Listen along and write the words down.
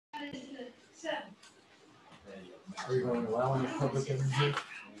Are you going to allow any public interview?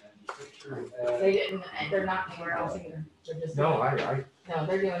 They didn't, they're not anywhere else either. They're just. No, No,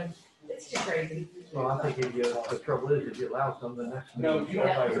 they're doing, it's too crazy. well, I think if you, the trouble is if you allow some, the next No, meeting, you don't.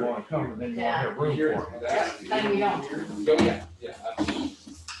 everybody want to come and then you won't have room for them. And we don't. Oh, yeah, yeah.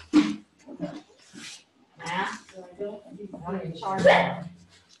 Matt? I'm in charge.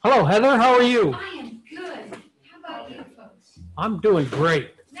 Hello, Heather. How are you? I am good. How about you folks? I'm doing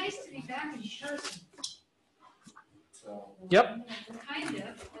great. Nice to be back in person. Yep. Kind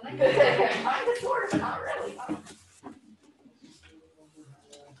of. I like Kind that. of, sort of, not really.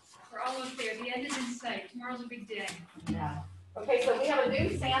 We're almost there. The end is in sight. Tomorrow's a big day. Yeah. Okay, so we have a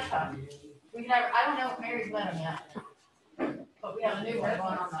new Santa. We've never, I don't know if Mary's let him yet. But we have a new one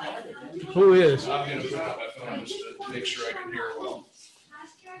going on the. Who is? I'm gonna put up my phone just to make sure I can hear well.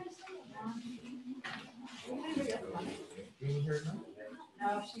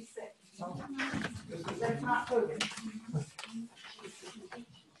 No, she's sick. That's not COVID.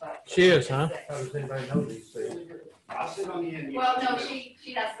 She is, huh? How does anybody know these things? I'll sit on the end. Well, no, she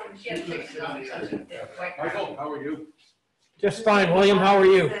has some, she has pictures on each other. Michael, how are you? Just fine, William. How are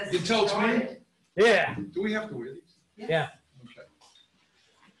you? You tell it's me? Yeah. Do we have to wear these? Yeah. Okay.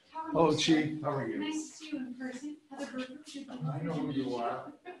 How are Hello, you, sir? Chief. How are you? Nice to see you in person. Heather Berger. I know who you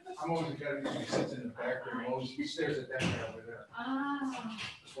are. I'm always the guy who sits in the back room, always stares at that guy over there. Ah,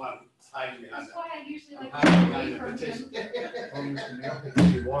 That's why I'm hiding behind that's why I usually like to that. away from him. Oh,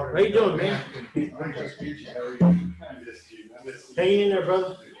 Mr. Neal. How you doing, man? Nice to meet you. How are you? I missed you. I missed you. Hanging in there,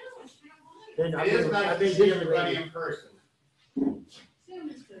 brother. It is nice to see everybody in person. Soon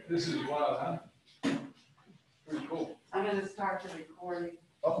is good. This is wild, huh? Pretty cool. I'm gonna start the recording.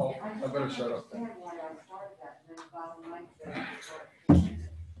 Uh-oh, I better shut up then.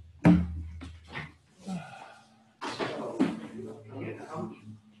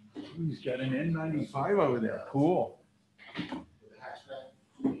 He's got an N95 over there. Cool.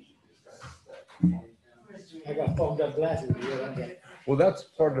 I got fogged up glasses. Well, that's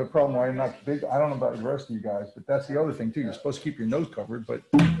part of the problem why I'm not big. I don't know about the rest of you guys, but that's the other thing too. You're supposed to keep your nose covered, but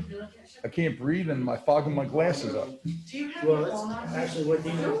I can't breathe and my fogging my glasses up. Well, that's actually what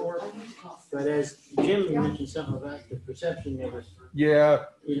these are for. But as Jim mentioned something about the perception of us, Yeah,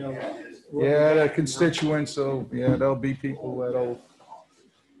 you know. yeah, the constituents. So yeah, there'll be people that'll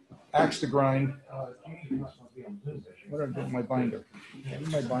axe to grind. What did I do with my binder?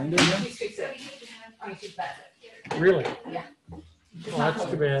 My binder again? She's fixed it. I mean, she's back. Really? Yeah. Oh, that's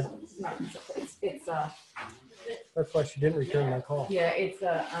too bad. It's That's why she didn't return my call. yeah, it's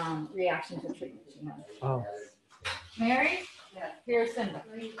a, reaction to treatment. She has. Oh. Mary? Yeah. Here's Cinda.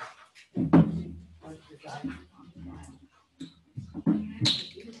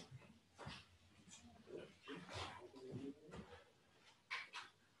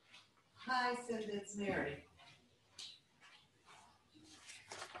 Hi, Cindy, it's Mary.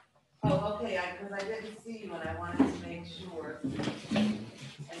 Oh, okay, because I didn't see you and I wanted to make sure.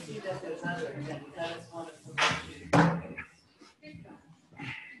 I see that there's other agenda, I just wanted to make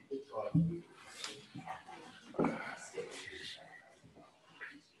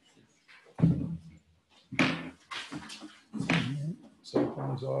Cell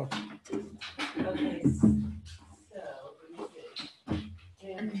phones off. sure. Okay, so,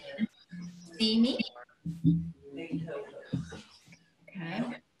 let me see. See me? Big total. Okay,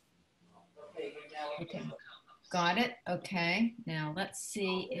 Okay, now. okay. Got it. Okay. Now let's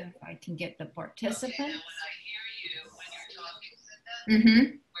see if I can get the participants.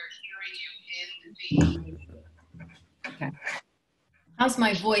 Mm-hmm. Okay. How's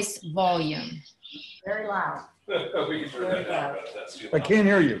my voice volume? Very loud. We can turn that down, but that's too loud. I can't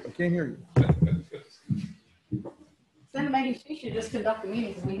hear you. I can't hear you. Cinda, maybe she should just conduct the meeting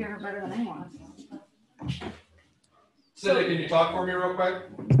because we hear her better than anyone. Cindy, can you talk for me real quick?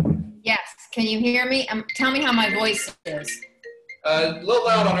 Yes. Can you hear me? Tell me how my voice is. A little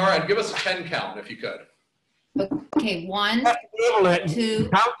loud on our end. Give us a 10 count if you could. Okay. 1, Little it. 2,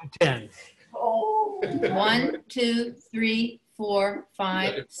 Count to 10. Oh. 1, 2, 3, 4,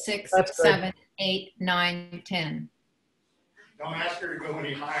 5, 6, That's good. 7, 8, 9, 10. Don't ask her to go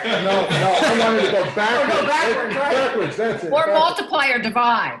any higher. No, I wanted to go backwards. Go backwards, right? Backwards, that's it. Or multiply or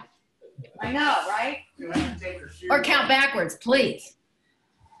divide. I know, right? You have to take her shoes Or count backwards, please.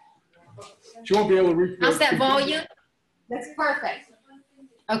 She won't be able to reach. How's that volume? That's perfect.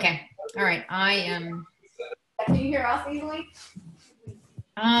 Okay. All right. I am. Can you hear us easily?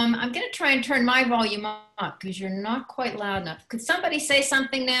 I'm going to try and turn my volume up because you're not quite loud enough. Could somebody say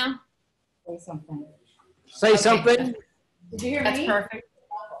something now? Say something. Say Okay. something. Did you hear That's me? perfect.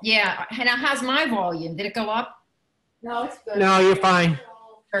 Yeah. Now, how's my volume? Did it go up? No, it's good. No, you're fine.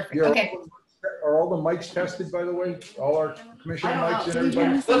 Perfect. You're- Okay. are all the mics tested, by the way? All our commission I don't mics and know.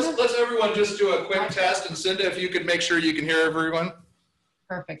 everybody? Let's everyone just do a quick test, and Cinda, if you could make sure you can hear everyone.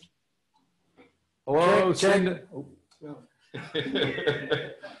 Perfect. Hello, Check, Cindy?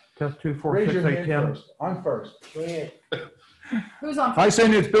 Test 2, 4, Raise 6, your 8, hand 10. first. I'm first. Go ahead. Who's on? Hi,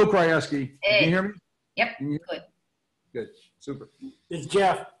 Cindy, it's Bill Krajewski. Hey. Can you hear me? Yep, Can you- good. Good, super. It's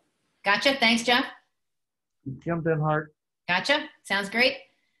Jeff. Gotcha. Thanks, Jeff. Jim Denhart. Gotcha. Sounds great.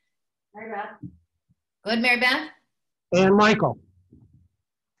 Mary Beth? Good, Mary Beth? And Michael,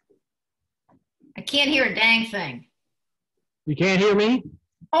 I can't hear a dang thing. you can't hear me?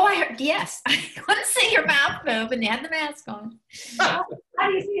 Oh, I heard, yes. I couldn't see your mouth move and you had the mask on. How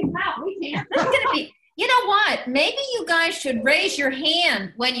do you see his mouth? We can't. That's gonna be, you know what? Maybe you guys should raise your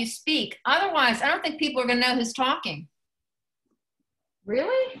hand when you speak. Otherwise, I don't think people are gonna know who's talking.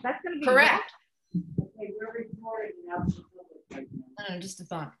 Really? That's gonna be. Correct. Okay, we're recording now. No, just a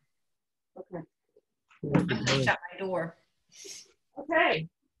thought. Okay. I'm gonna shut my door. Okay.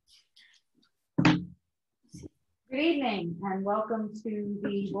 Good evening and welcome to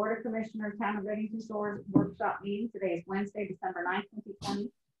the Board of Commissioners Town of Redington Stores Workshop Meeting. Today is Wednesday, December 9th, 2020,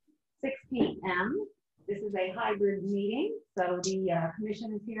 6 p.m. This is a hybrid meeting, so the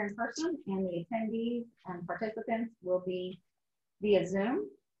commission is here in person and the attendees and participants will be via Zoom.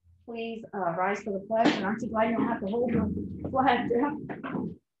 Please rise for the pledge, and aren't you glad you don't have to hold the flag, Jeff?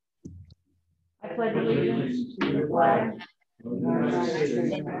 I pledge allegiance to the flag of the United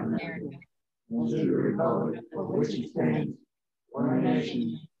States of America, and to the republic for which it stands, one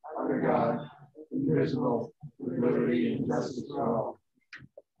nation, under God, indivisible, with liberty and justice for all.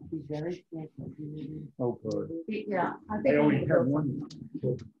 Oh, good. Yeah, I I think. only have one.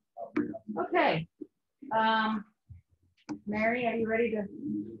 Okay. Mary, are you ready to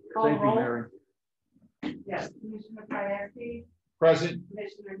call Thank you, roll? Mary. Yes, Commissioner Kayaki, Present.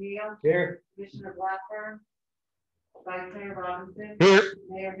 Commissioner Neal, Here. Commissioner Blackburn, Vice Mayor Robinson, Here.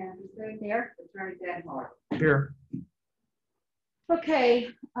 Mayor Henderson, Here. Attorney Denhart. Here. Okay,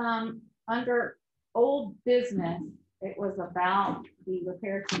 under old business, it was about the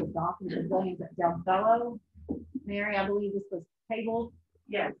repair to the dock and pavilions at Del Bello. Mary, I believe this was tabled.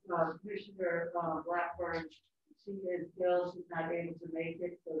 Yes, Commissioner Blackburn, she is ill, she's not able to make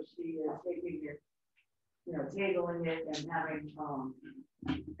it, so she is taking it, tabling it and having,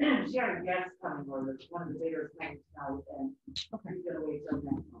 she had a guest coming over, one of the bigger things now, and she's gonna wait till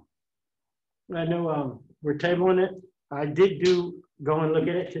next month. I know we're tabling it. I did go and look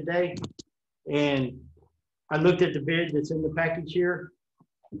at it today, and I looked at the bid that's in the package here.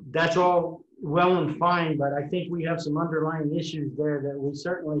 That's all well and fine, but I think we have some underlying issues there that we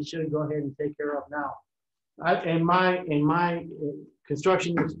certainly should go ahead and take care of now. In my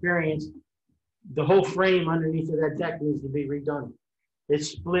construction experience, the whole frame underneath of that deck needs to be redone. It's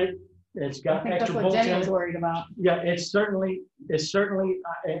split. It's I got think that's extra what bolts Jenny in was it. worried about. Yeah, it's certainly,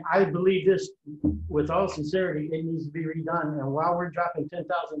 I believe this with all sincerity, it needs to be redone. And while we're dropping $10,000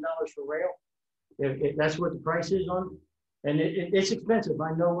 for rail, if that's what the price is on, and it's expensive.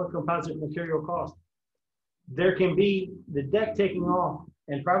 I know what composite material costs. There can be the deck taking off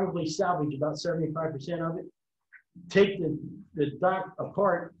and probably salvage about 75% of it. Take the dock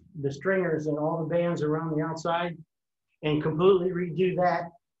apart, the stringers and all the bands around the outside, and completely redo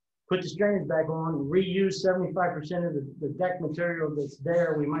that. Put the stringers back on, reuse 75% of the deck material that's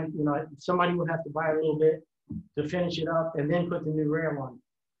there. We might, somebody would have to buy a little bit to finish it up and then put the new rail on.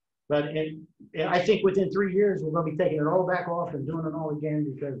 But I think within 3 years, we're going to be taking it all back off and doing it all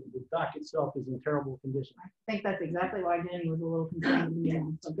again because the dock itself is in terrible condition. I think that's exactly why Jenny was a little concerned. Yeah,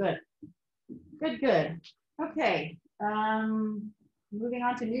 so good. Good. Okay. Moving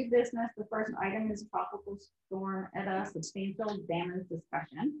on to new business. The first item is tropical storm Eta substantial damage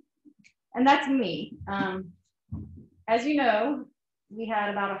discussion. And that's me. As you know, we had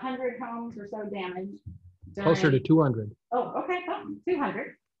about 100 homes or so damaged. Closer to 200. Oh, okay,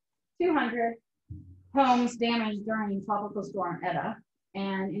 200. 200 homes damaged during tropical storm Eta.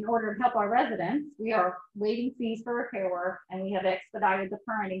 And in order to help our residents, we are waiving fees for repair work, and we have expedited the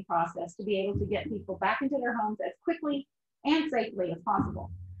permitting process to be able to get people back into their homes as quickly and safely as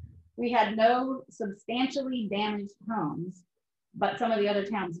possible. We had no substantially damaged homes, but some of the other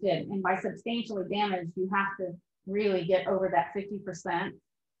towns did. And by substantially damaged, you have to really get over that 50%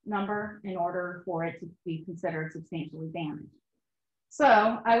 number in order for it to be considered substantially damaged.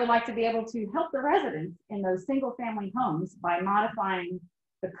 So I would like to be able to help the residents in those single family homes by modifying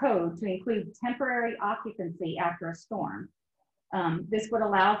the code to include temporary occupancy after a storm. This would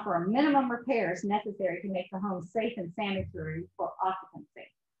allow for a minimum repairs necessary to make the home safe and sanitary for occupancy.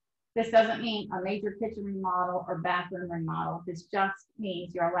 This doesn't mean a major kitchen remodel or bathroom remodel. This just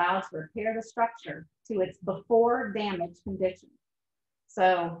means you're allowed to repair the structure to its before damage condition.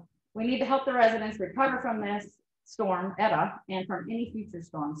 So we need to help the residents recover from this storm, Etta, and from any future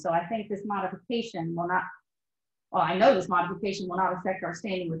storms. So I think this modification will not, well, I know this modification will not affect our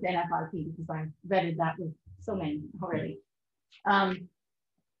standing with NFIP because I vetted that with so many already.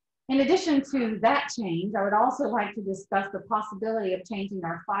 In addition to that change, I would also like to discuss the possibility of changing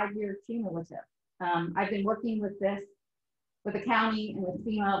our 5-year cumulative. I've been working with this with the county and with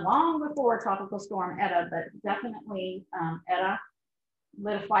FEMA long before Tropical Storm Etta, but definitely Etta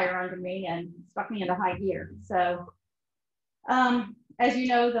lit a fire under me and stuck me into high gear. So as you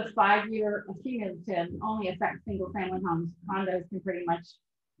know, the 5-year cumulative only affects single family homes. Condos can pretty much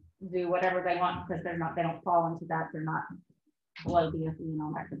do whatever they want because they don't fall into that. They're not below DFE and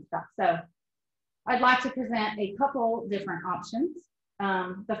all that good stuff. So I'd like to present a couple different options.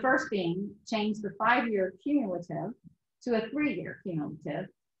 The first being change the 5-year cumulative to a 3-year cumulative,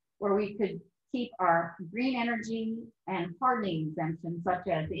 where we could keep our green energy and hardening exemptions, such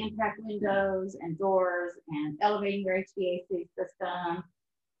as the impact windows and doors and elevating your HVAC system,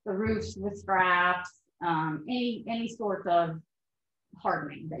 the roofs with straps, any sort of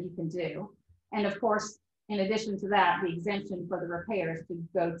hardening that you can do. And of course, in addition to that, the exemption for the repairs to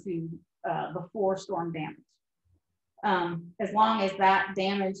go to before storm damage. As long as that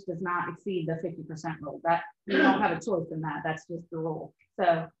damage does not exceed the 50% rule, that you don't have a choice in that, that's just the rule.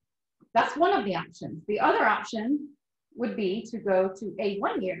 So that's one of the options. The other option would be to go to a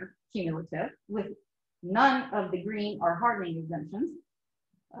 1-year cumulative with none of the green or hardening exemptions.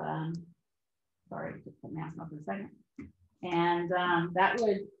 Sorry, just put mask on for a second. And that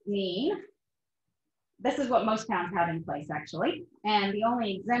would mean, this is what most towns have in place actually. And the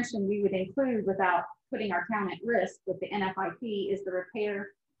only exemption we would include without putting our town at risk with the NFIP is the repair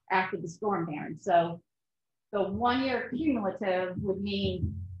after the storm damage. So the 1-year cumulative would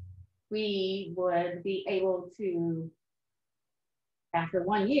mean we would be able to, after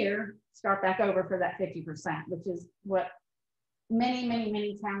 1 year, start back over for that 50%, which is what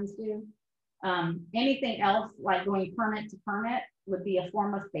many towns do. Anything else like going permit to permit would be a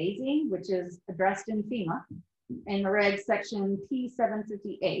form of phasing, which is addressed in FEMA in the reg section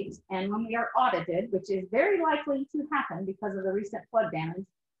P758. And when we are audited, which is very likely to happen because of the recent flood damage,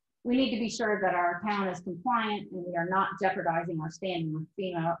 we need to be sure that our town is compliant and we are not jeopardizing our standing with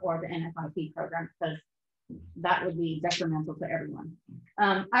FEMA or the NFIP program, because that would be detrimental to everyone.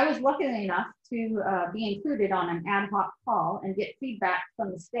 I was lucky enough to be included on an ad hoc call and get feedback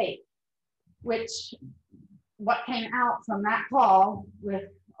from the state, which what came out from that call with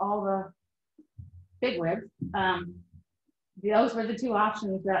all the bigwigs, those were the 2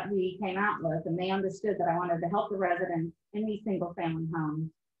 options that we came out with, and they understood that I wanted to help the residents in these single family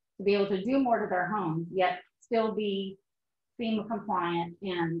homes to be able to do more to their homes, yet still be FEMA compliant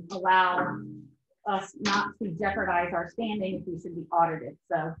and allow us not to jeopardize our standing if we should be audited.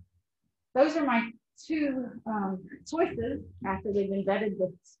 So those are my 2 choices after they've been vetted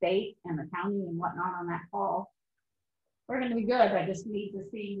with the state and the county and whatnot on that call. We're going to be good. I just need to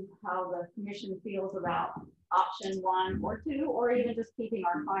see how the commission feels about option 1 or 2, or even just keeping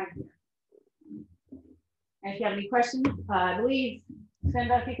our 5-year. And if you have any questions, I believe,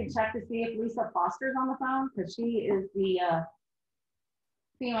 Cinda, if you could check to see if Lisa Foster's on the phone, because she is the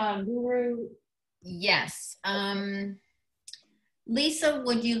FEMA guru. Yes. Lisa,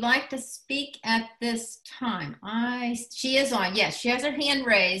 would you like to speak at this time? She is on. Yes, she has her hand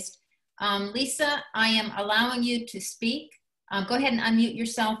raised. Lisa, I am allowing you to speak. Go ahead and unmute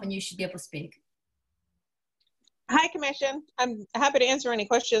yourself and you should be able to speak. Hi, Commission. I'm happy to answer any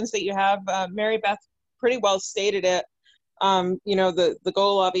questions that you have. Mary Beth pretty well stated it. You know, the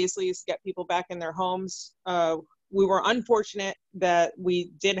goal obviously is to get people back in their homes. We were unfortunate that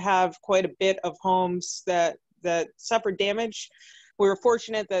we did have quite a bit of homes that suffered damage. We were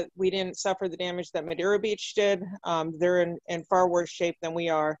fortunate that we didn't suffer the damage that Madeira Beach did. They're in far worse shape than we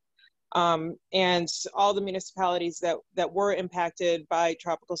are. And all the municipalities that were impacted by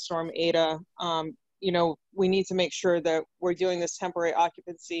Tropical Storm Eta, you know, we need to make sure that we're doing this temporary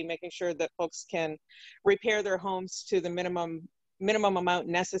occupancy, making sure that folks can repair their homes to the minimum amount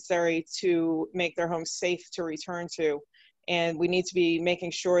necessary to make their homes safe to return to. And we need to be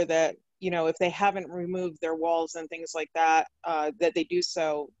making sure that, you know, if they haven't removed their walls and things like that, that they do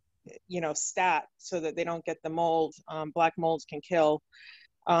so, you know, stat, so that they don't get the mold. Black mold can kill.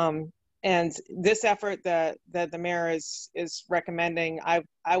 And this effort that the mayor is recommending,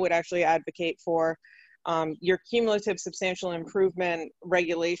 I would actually advocate for. Your cumulative substantial improvement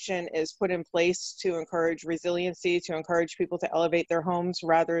regulation is put in place to encourage resiliency, to encourage people to elevate their homes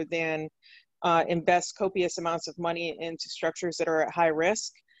rather than invest copious amounts of money into structures that are at high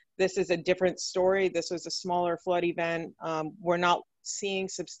risk. This is a different story. This was a smaller flood event. We're not seeing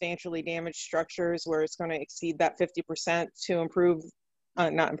substantially damaged structures where it's going to exceed that 50% to improve,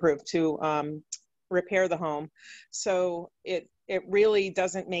 not improve, to repair the home. So it really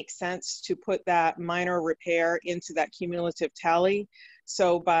doesn't make sense to put that minor repair into that cumulative tally.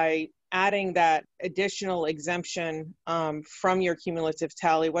 So by adding that additional exemption from your cumulative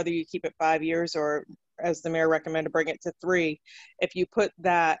tally, whether you keep it 5 years or, as the mayor recommended, bring it to 3, if you put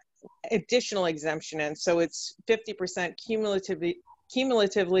that additional exemption in, so it's 50%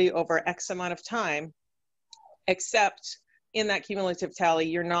 cumulatively over X amount of time, except in that cumulative tally,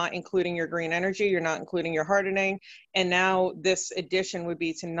 you're not including your green energy, you're not including your hardening, and now this addition would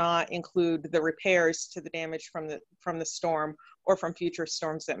be to not include the repairs to the damage from the storm or from future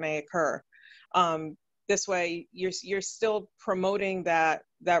storms that may occur. This way, you're still promoting that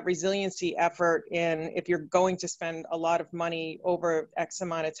resiliency effort. And if you're going to spend a lot of money over X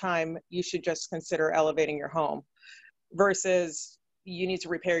amount of time, you should just consider elevating your home, versus you need to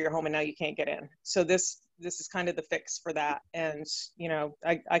repair your home and now you can't get in. So this is kind of the fix for that. And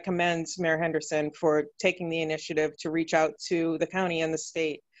I commend Mayor Henderson for taking the initiative to reach out to the county and the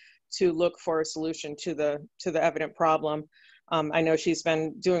state to look for a solution to the evident problem. I know she's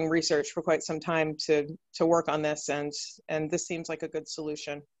been doing research for quite some time to work on this, and this seems like a good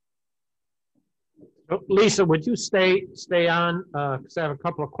solution. Lisa, would you stay on? Because I have a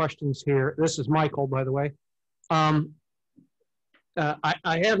couple of questions here. This is Michael, by the way. I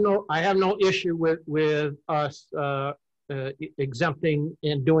have no issue with us exempting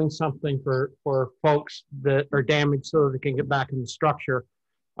and doing something for folks that are damaged so that they can get back in the structure.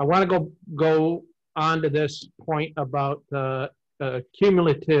 I want to go on to this point about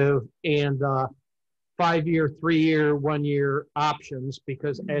cumulative and 5-year, 3-year, 1-year options,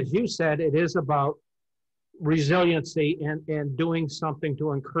 because as you said, it is about resiliency and doing something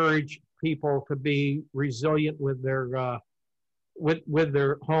to encourage people to be resilient with their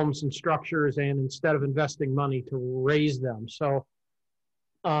homes and structures, and instead of investing money to raise them. So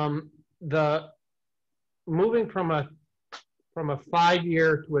the moving from a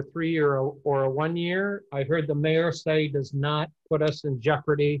 5-year to a 3-year or a 1-year, I heard the mayor say does not put us in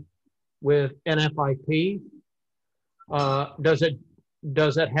jeopardy with NFIP. Does it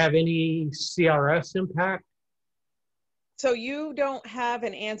have any CRS impact? So you don't have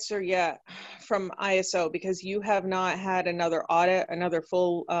an answer yet from ISO because you have not had another audit, another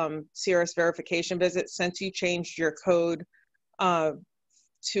full CRS verification visit since you changed your code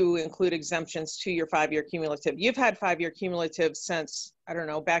to include exemptions to your 5-year cumulative. You've had 5-year cumulative since, I don't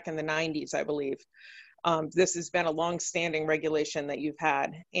know, back in the 90s, I believe. This has been a long-standing regulation that you've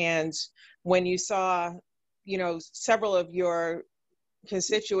had. And when you saw, several of your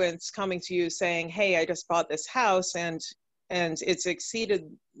constituents coming to you saying, hey, I just bought this house and it's exceeded,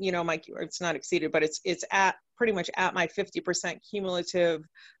 it's not exceeded, but it's at pretty much at my 50% cumulative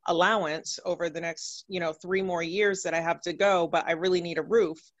allowance over the next, 3 more years that I have to go, but I really need a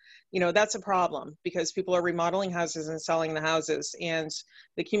roof. That's a problem because people are remodeling houses and selling the houses, and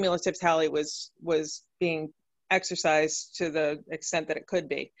the cumulative tally was being exercised to the extent that it could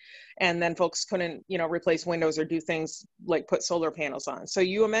be. And then folks couldn't, replace windows or do things like put solar panels on. So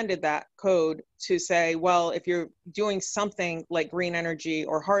you amended that code to say, well, if you're doing something like green energy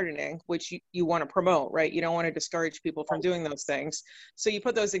or hardening, which you want to promote, right? You don't want to discourage people from doing those things. So you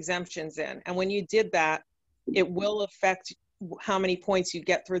put those exemptions in. And when you did that, it will affect how many points you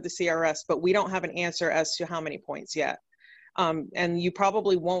get through the CRS, but we don't have an answer as to how many points yet. And you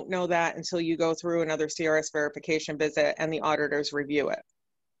probably won't know that until you go through another CRS verification visit and the auditors review it.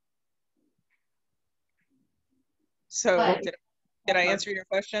 So did I answer your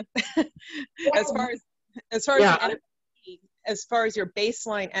question? As far as your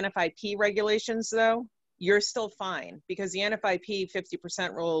baseline NFIP regulations, though, you're still fine because the NFIP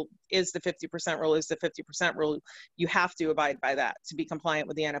 50% rule is the 50% rule is the 50% rule. You have to abide by that to be compliant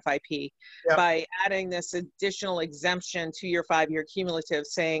with the NFIP. Yep. By adding this additional exemption to your 5-year cumulative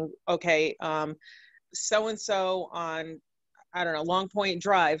saying, okay, so-and-so on, I don't know, Long Point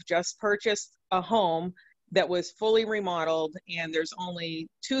Drive just purchased a home that was fully remodeled and there's only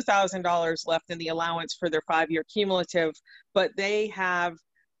 $2,000 left in the allowance for their 5-year cumulative, but they have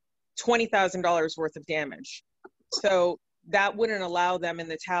 $20,000 worth of damage. So that wouldn't allow them in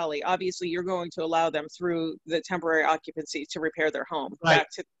the tally. Obviously, you're going to allow them through the temporary occupancy to repair their home back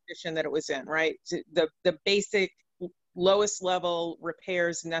to the condition that it was in, right? The basic lowest level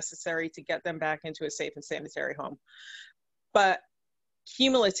repairs necessary to get them back into a safe and sanitary home. But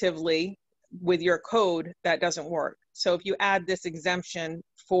cumulatively, with your code, that doesn't work. So if you add this exemption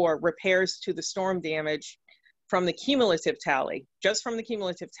for repairs to the storm damage from the cumulative tally, just from the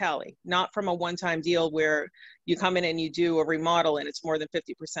cumulative tally, not from a one-time deal where you come in and you do a remodel and it's more than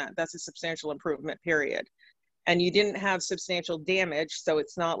 50%, that's a substantial improvement, period. And you didn't have substantial damage, so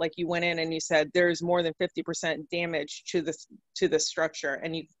it's not like you went in and you said there's more than 50% damage to the structure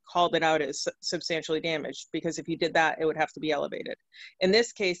and you called it out as substantially damaged, because if you did that, it would have to be elevated. In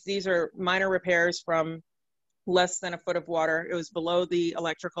this case, these are minor repairs from less than a foot of water. It was below the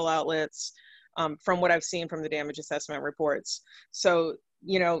electrical outlets, from what I've seen from the damage assessment reports. So,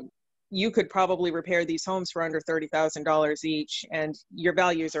 you know, you could probably repair these homes for under $30,000 each, and your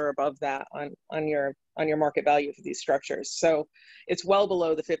values are above that on your market value for these structures. So it's well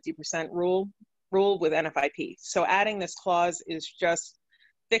below the 50% rule with NFIP. So adding this clause is just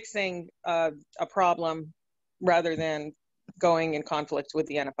fixing a problem rather than going in conflict with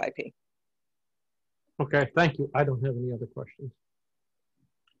the NFIP. Okay, thank you. I don't have any other questions.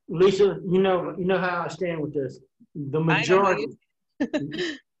 Lisa, you know how I stand with this. The majority,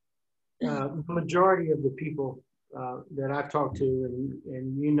 the majority of the people that I've talked to,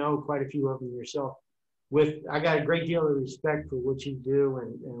 and you know quite a few of them yourself, I got a great deal of respect for what you do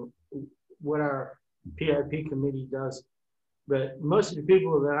and what our PIP committee does. But most of the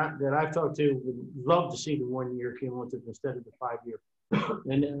people that I've talked to would love to see the 1 year cumulative instead of the 5 year.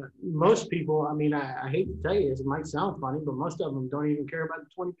 And most people, I mean, I hate to tell you this, it might sound funny, but most of them don't even care about the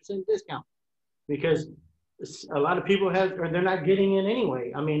 20% discount, because a lot of people they're not getting in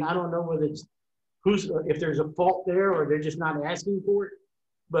anyway. I mean, I don't know whether it's if there's a fault there or they're just not asking for it,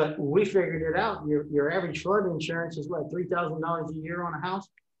 but we figured it out. Your average flood insurance is what, $3,000 a year on a house.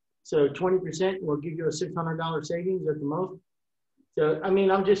 So 20% will give you a $600 savings at the most. So, I mean,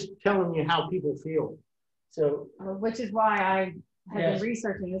 I'm just telling you how people feel. So, which is why I have been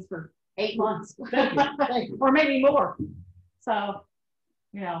researching this for 8 months. Thank you. Or maybe more. So,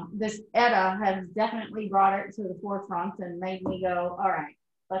 you know, this EDA has definitely brought it to the forefront and made me go, all right,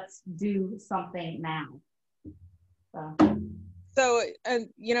 let's do something now. So, and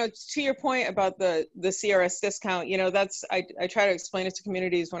you know, to your point about the CRS discount, you know, that's I try to explain it to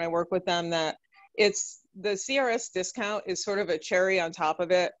communities when I work with them that it's the CRS discount is sort of a cherry on top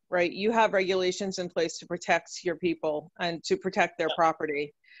of it, right? You have regulations in place to protect your people and to protect their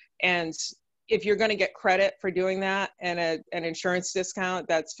property. And if you're going to get credit for doing that and an insurance discount,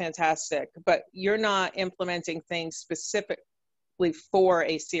 that's fantastic. But you're not implementing things specifically for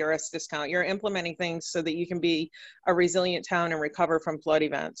a CRS discount. You're implementing things so that you can be a resilient town and recover from flood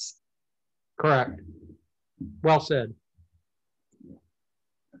events. Correct. Well said.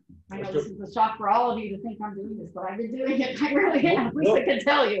 I know this is a shock for all of you to think I'm doing this, but I've been doing it. I really am. Lisa can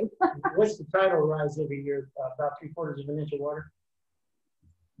tell you. What's the tidal rise every year? About 3/4 of an inch of water?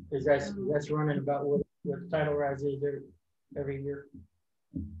 Is that's running about what the tidal rise is every year?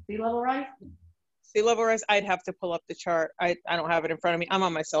 Sea level rise? Sea level rise, I'd have to pull up the chart. I don't have it in front of me. I'm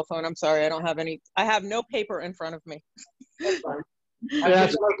on my cell phone. I'm sorry. I have no paper in front of me. That's fine.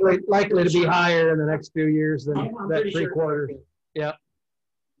 That's likely to be higher in the next few years than that 3/4. Yeah.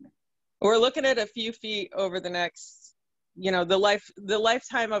 We're looking at a few feet over the next, you know, the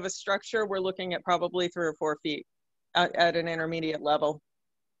lifetime of a structure. We're looking at probably 3 or 4 feet at an intermediate level.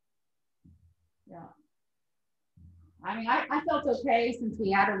 Yeah. I mean, I felt okay since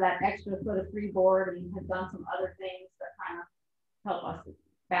we added that extra foot of freeboard and have done some other things that kind of help us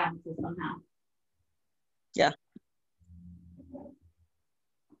balance it somehow. Yeah.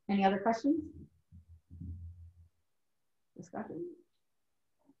 Any other questions? Discussion?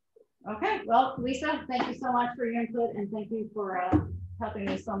 Okay, well, Lisa, thank you so much for your input and thank you for helping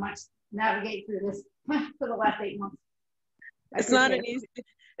me so much navigate through this for the last 8 months. It's not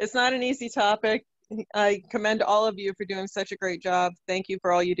an easy topic. I commend all of you for doing such a great job. Thank you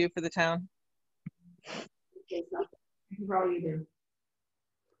for all you do for the town. Okay, so thank you for all you do.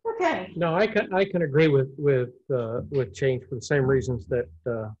 Okay. No, I can agree with change for the same reasons that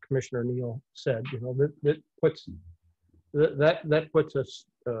Commissioner Neal said. You know, that puts us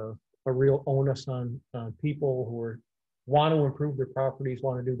a real onus on people who want to improve their properties,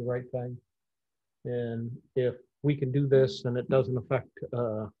 want to do the right thing. And if we can do this and it doesn't affect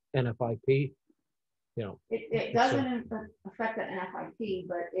NFIP, you know. It doesn't affect the NFIP,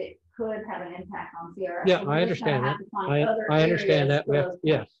 but it could have an impact on CRS. Yeah, I understand that. I understand that.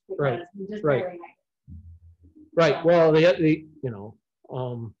 Yes, right, right. Right. Well, the you know,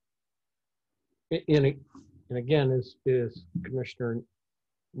 and again, as Commissioner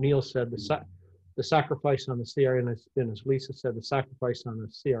Neal said, the sacrifice on the CR, and as Lisa said, the sacrifice on the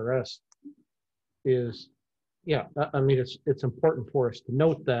CRS is, yeah, I mean, it's important for us to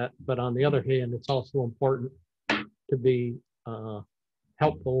note that, but on the other hand, it's also important to be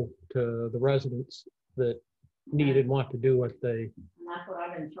helpful to the residents that need and want to do what they. And that's what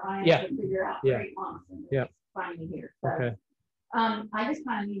I've been trying Yeah. to figure out for 8 months. And Yeah. it's finally here. So, Okay. I just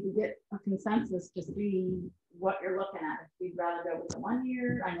kind of need to get a consensus to see what you're looking at. If you'd rather go with the 1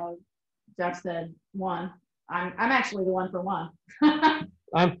 year, I know Jeff said 1. I'm actually the one for 1.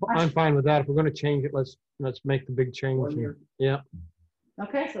 I'm fine with that. If we're going to change it, let's make the big change 1 here. year. Yeah.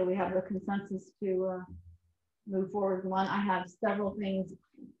 Okay, so we have the consensus to move forward with 1. I have several things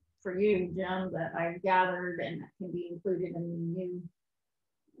for you, Jim, that I've gathered and that can be included in the new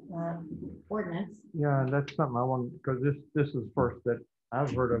ordinance. Yeah, and that's something I want, because this is first that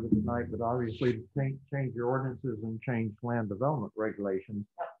I've heard of it tonight, but obviously to change your ordinances and change land development regulations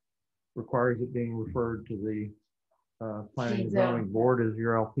requires it being referred to the planning and zoning board as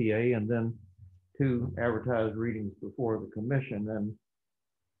your LPA, and then 2 advertised readings before the commission. And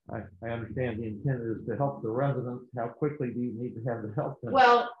I understand the intent is to help the residents. How quickly do you need to have the help in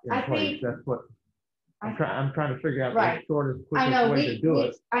Well, in I place? think, That's what I'm trying to figure out Right. the shortest, I quickest know way to do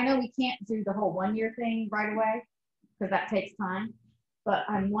it. I know we can't do the whole 1 year thing right away because that takes time. But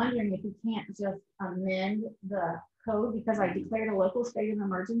I'm wondering if we can't just amend the code, because I declared a local state of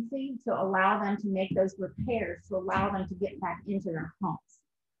emergency to allow them to make those repairs, to allow them to get back into their homes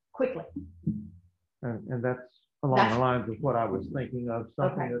quickly. And that's along That's- the lines of what I was thinking of,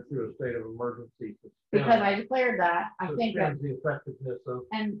 something Okay. that through a state of emergency. Because I declared that, I think that, The effectiveness of.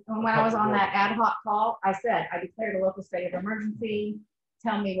 and when I was on that ad hoc call, I said, I declared a local state of emergency,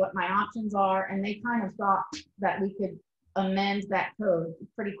 tell me what my options are, and they kind of thought that we could amend that code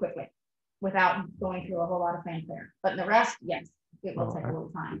pretty quickly without going through a whole lot of fanfare. But the rest, yes, it will take a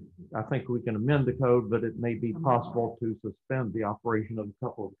little time. I think we can amend the code, but it may be possible to suspend the operation of a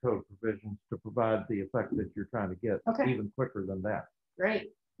couple of code provisions to provide the effect that you're trying to get, Okay. even quicker than that.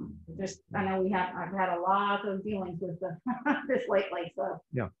 Great. Just, I know I've had a lot of dealings with this lately, so.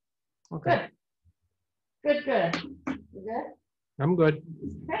 Yeah. Okay. Good. Good. You good? I'm good.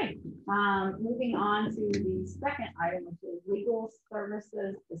 Okay, moving on to the second item, which is legal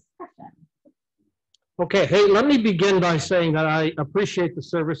services discussion. Okay, hey, let me begin by saying that I appreciate the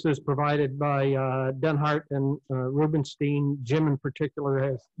services provided by Denhart and Rubenstein. Jim in particular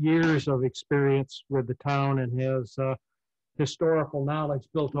has years of experience with the town and has historical knowledge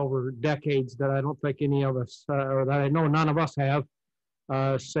built over decades that I don't think any of us, or that I know none of us have,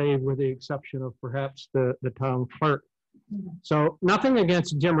 save with the exception of perhaps the town clerk. So nothing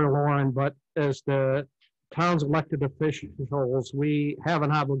against Jim or Lauren, but as the town's elected officials, we have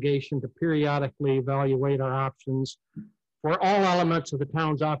an obligation to periodically evaluate our options for all elements of the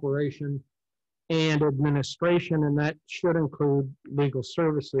town's operation and administration, and that should include legal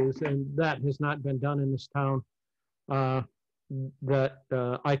services, and that has not been done in this town that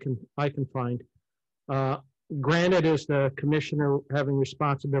I can find. Granted, as the commissioner having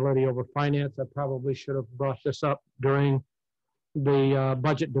responsibility over finance, I probably should have brought this up during the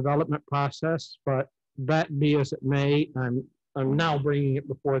budget development process, but that be as it may, I'm now bringing it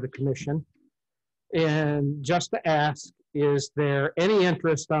before the commission. And just to ask, is there any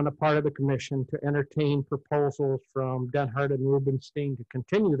interest on the part of the commission to entertain proposals from Denhart and Rubenstein to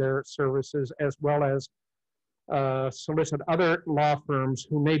continue their services, as well as solicit other law firms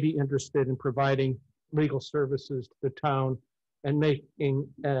who may be interested in providing legal services to the town and making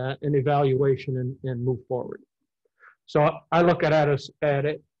an evaluation and move forward? So I look at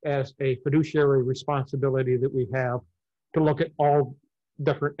it as a fiduciary responsibility that we have to look at all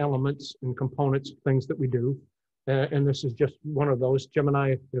different elements and components of things that we do. And this is just one of those. Jim and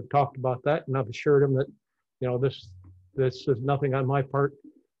I have talked about that, and I've assured him that, you know, this is nothing on my part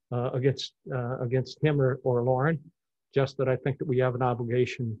against him or Lauren, just that I think that we have an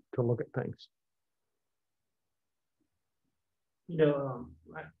obligation to look at things. You know,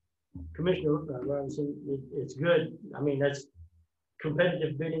 Commissioner Robinson, it's good. I mean, that's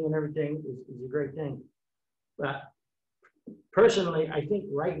competitive bidding and everything is a great thing. But personally, I think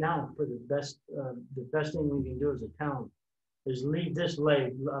right now for the best thing we can do as a town is leave this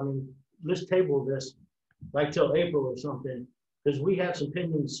late. I mean, let's table this like till April or something, because we have some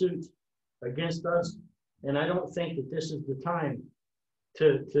pending suits against us, and I don't think that this is the time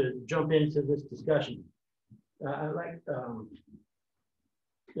to jump into this discussion. I like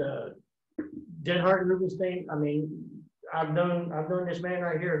Denhart and Rubenstein. I mean, I've known this man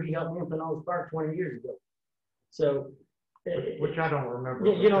right here. He helped me in Pinellas Park 20 years ago. So, Which I don't remember.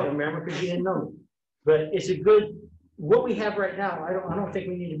 you don't remember because you didn't know me. But it's a good what we have right now, I don't think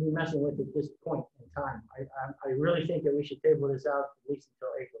we need to be messing with at this point in time. I really think that we should table this out at least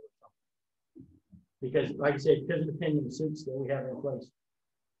until April or something. Because like I said, because of the pending suits that we have in place.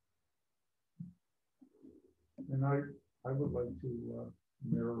 And I would like to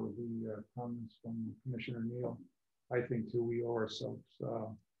mirror the comments from Commissioner Neal. I think too, we owe ourselves,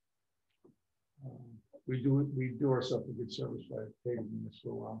 we do ourselves a good service by tabling this for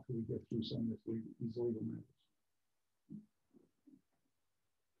a while until we get through some of these legal matters.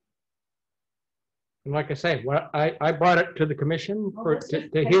 And like I say, what I brought it to the commission Well, for, let's to,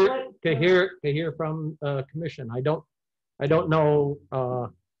 just to table hear, it. to hear from, commission. I don't know,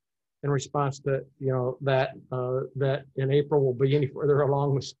 in response to, that in April we'll be any further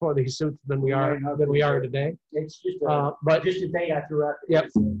along with some of these suits than we are today. It's just But just a day I threw out. Yep.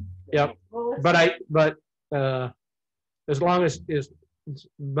 Yep. Well, let's But as long as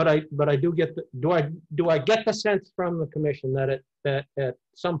but I do get do I get the sense from the commission that at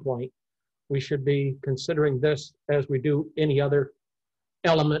some point we should be considering this as we do any other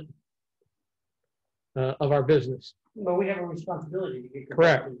element of our business. Well, we have a responsibility to get.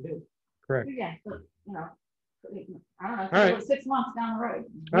 Correct. Correct. Yeah, but, I don't know, All right. 6 months down the road.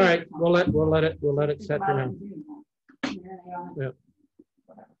 All right, we'll let it set for now. Yeah.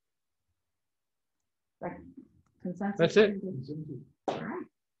 Consensus. That's it. All right.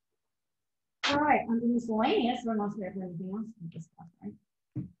 All right, under miscellaneous, we're not going to have anything else to discuss, right?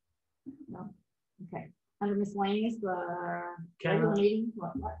 No. Okay. Under miscellaneous, the regular meeting,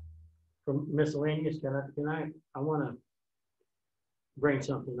 what? From miscellaneous, I want to bring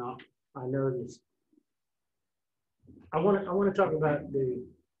something up. I know this. I want to talk about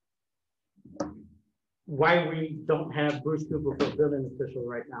why we don't have Bruce Cooper for building official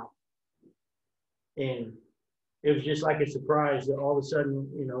right now. And it was just like a surprise that all of a sudden,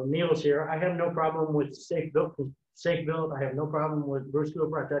 Neil's here. I have no problem with safe built. I have no problem with Bruce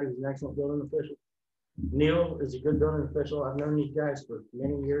Cooper. I thought he was an excellent building official. Neil is a good building official. I've known these guys for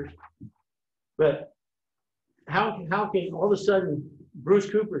many years. But how can all of a sudden Bruce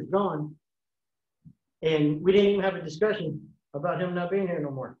Cooper's gone and we didn't even have a discussion about him not being here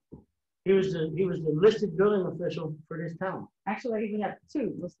no more? He was the listed building official for this town. Actually, we have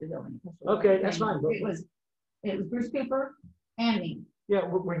 2 listed building officials. Okay, that's fine. It was Bruce Cooper and me. Yeah,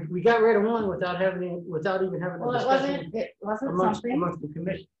 we got rid of one without even having a discussion. It wasn't amongst something. the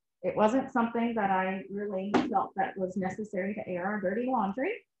commission. It wasn't something that I really felt that was necessary to air our dirty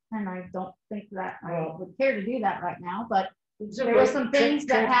laundry, and I don't think that I would care to do that right now. But there were some things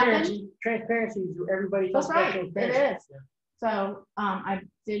that happened. Transparency is everybody's. That's right. It is. So I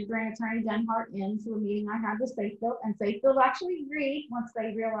did bring Attorney Denhart into a meeting I had with Safefield, and Safefield actually agreed once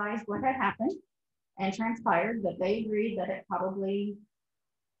they realized what had happened and transpired that they agreed that it probably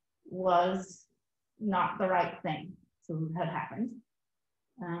was not the right thing to have happened.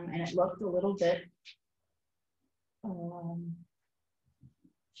 And it looked a little bit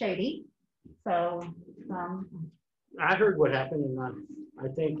shady. So I heard what happened, and I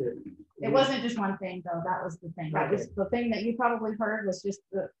think that it wasn't just one thing, though. That was the thing. That was the thing that you probably heard was just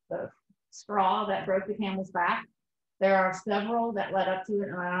the straw that broke the camel's back. There are several that led up to it.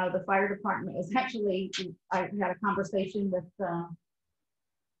 And I know the fire department was actually, I had a conversation with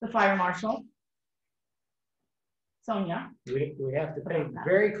the fire marshal, Sonia. We have to pay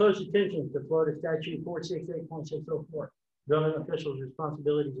very close attention to Florida statute 468.604, building officials'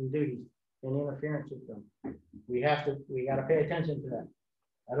 responsibilities and duties and interference with them. We got to pay attention to that.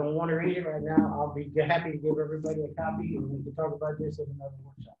 I don't want to read it right now. I'll be happy to give everybody a copy and we can talk about this in another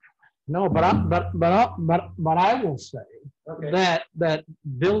workshop. No, but I will say that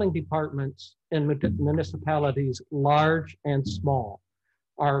building departments in municipalities, large and small,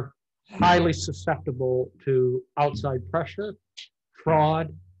 are highly susceptible to outside pressure,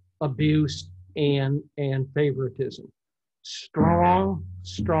 fraud, abuse, and favoritism. Strong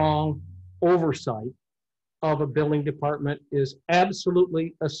oversight of a building department is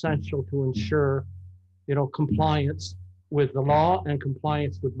absolutely essential to ensure, compliance with the law and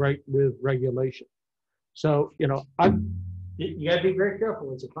compliance with regulation. So, you gotta be very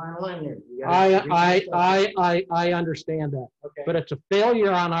careful. It's a fine line there. I understand that. Okay. But it's a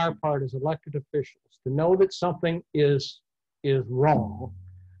failure on our part as elected officials to know that something is wrong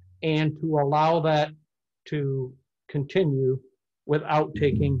and to allow that to continue without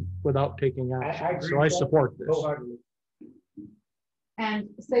taking action. So I support this. And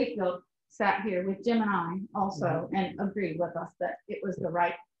Safefield sat here with Jim and I also and agreed with us that it was the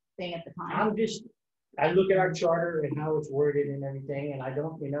right thing at the time. I look at our charter and how it's worded and everything, and I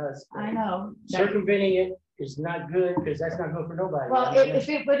don't, it's. I know. Circumventing it is not good, because that's not good for nobody. Well, if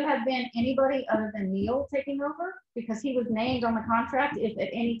it would have been anybody other than Neil taking over, because he was named on the contract, if at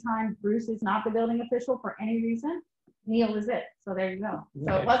any time Bruce is not the building official for any reason, Neil is it. So there you go.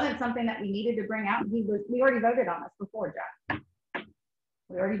 So it wasn't something that we needed to bring out. We already voted on this before, Jack.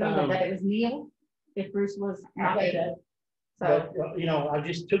 We already voted that it was Neil if Bruce was not it. So, But, it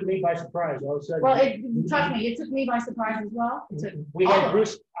just took me by surprise all of a sudden. well, trust me, it took me by surprise as well. It took We all had of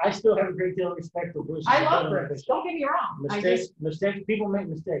Bruce, I still have a great deal of respect for Bruce. I love Bruce. Don't get me wrong. Mistakes, people make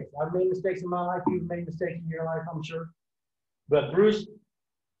mistakes. I've made mistakes in my life. You've made mistakes in your life, I'm sure. But Bruce,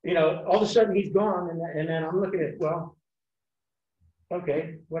 all of a sudden he's gone, and then I'm looking at, well,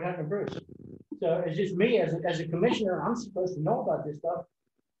 okay, what happened to Bruce? So it's just me as a commissioner, I'm supposed to know about this stuff.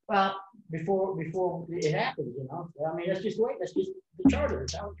 Well, before it happens, I mean, that's just the way, that's just the charter.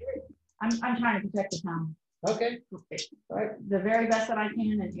 It's how it's written. I'm trying to protect the town. Okay. Right. The very best that I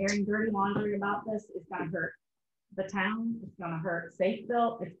can, and airing dirty laundry about this is gonna hurt the town, it's gonna hurt Safe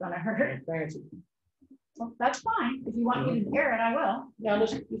Built, it's gonna hurt. Fancy. Well, that's fine. If you want me to air it, I will. Yeah,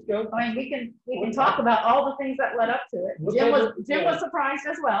 let's go. I mean, we can talk about all the things that led up to it. Jim was surprised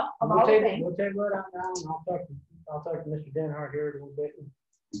as well of all the things. We'll take it out now, and I'll talk to Mr. Denhart here in a little bit and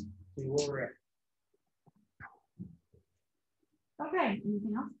see where we're at. Okay,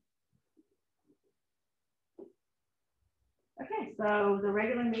 anything else? Okay, so the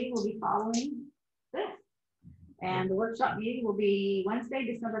regular meeting will be following this. And the workshop meeting will be Wednesday,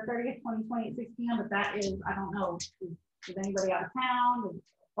 December 30th, 2020 at 6 p.m. But that is, I don't know, is anybody out of town?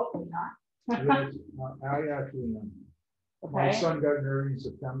 Hopefully not. Yes, I actually am. My Okay, son got married in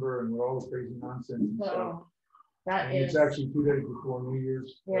September and with all the crazy nonsense and stuff. so that And it's is, actually 2 days before New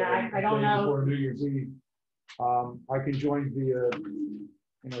Year's. Yeah, I don't day know. Before New Year's Eve. I can join via,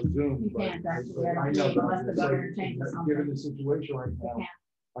 Zoom. You but can't actually, I I know, don't but unless the it's like, governor changes something. given the situation right You now, can't.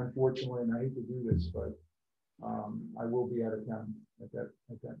 unfortunately, and I hate to do this, but I will be out of town for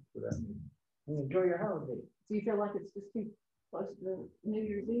that meeting. Enjoy your holiday. Do you feel like it's just too close to the New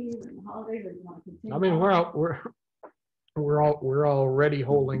Year's Eve and the holidays, or you want to continue? I mean, we're already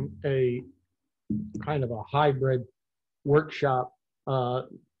holding a kind of a hybrid workshop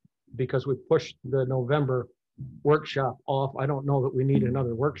because we pushed the November workshop off. I don't know that we need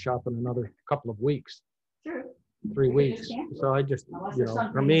another workshop in another couple of weeks, True. 3 We could just weeks. cancel So I just, Unless you there's know, for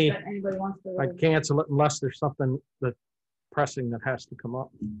something me, that anybody wants to. I'd cancel it unless there's something that pressing that has to come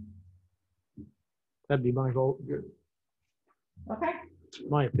up. That'd be my vote, Okay.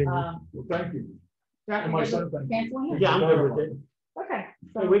 my opinion. Well, thank you. Draft And my you son, good thank with you. canceling it? Yeah, I'm good with it. Okay.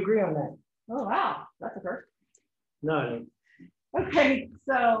 So we agree on that. Oh, wow, that's a first. No, Okay,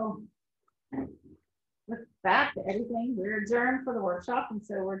 so with that, everything, we're adjourned for the workshop, and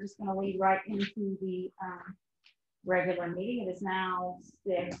so we're just gonna lead right into the regular meeting. It is now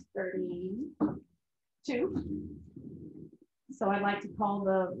 6:32. So I'd like to call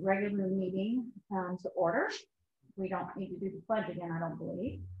the regular meeting to order. We don't need to do the pledge again, I don't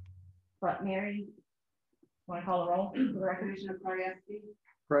believe. But Mary, want to call the roll? The record? Commissioner Krajewski,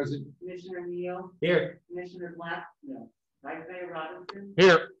 Present. Commissioner Neal, here. Commissioner Black, Vice Mayor Robinson,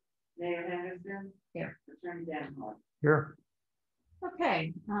 Here. Mayor Henderson. Here. Attorney Denhart. Here.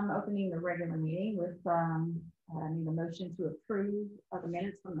 Okay, I'm opening the regular meeting with, I need a motion to approve of the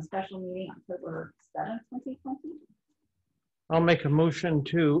minutes from the special meeting October 7th, 2020. I'll make a motion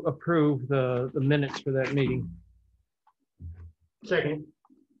to approve the minutes for that meeting. Second.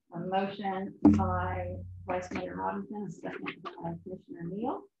 A motion by Vice Mayor Robinson, a second by Commissioner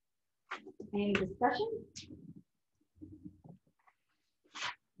Neal. Any discussion?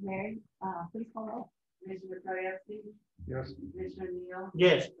 Mary, please call roll. Commissioner Krajewski, Yes. Commissioner Neal,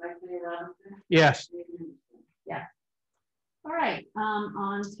 Yes. Vice Mayor Robinson. Yes. Mayor Henderson. Yes. All right,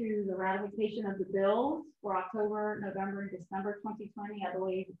 on to the ratification of the bills for October, November, and December 2020. I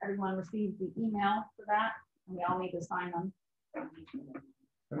believe everyone received the email for that, and we all need to sign them.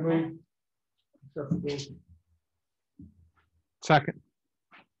 Okay. Acceptable. Second.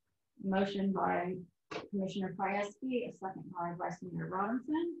 Motion by Commissioner Krajewski, a second by Vice Mayor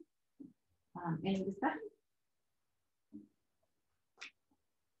Robinson. Any discussion?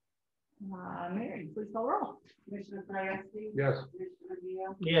 Mary, please call roll. Commissioner Krajewski. Yes. Commissioner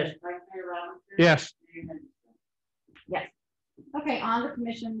Neal, Yes. Vice Mayor Robinson. Yes. Mayor Henderson. Yes. Okay, on the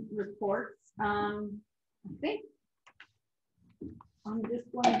commission reports, I think I'm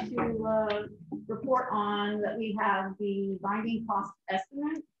just going to report on that we have the binding cost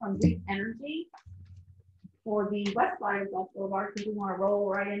estimate from Duke Energy for the west side of Gulf Boulevard, because we want to roll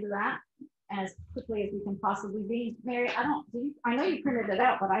right into that. as quickly as we can possibly be. Mary, I know you printed it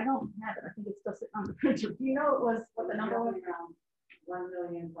out, but I don't have it. I think it's still sitting on the printer. Do you know what the number was?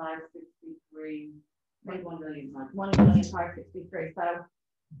 1,563, maybe 1,500,000. 1,563. So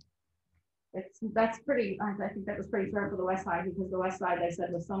that's pretty. I think that was pretty fair for the west side, because the west side, they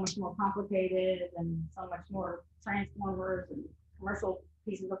said, was so much more complicated and so much more transformers and commercial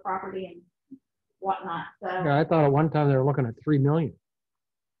pieces of property and whatnot. So Yeah, I thought at one time they were looking at 3 million.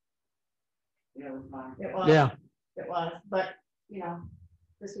 Yeah, it was fine. it was. Yeah, It was, but you know,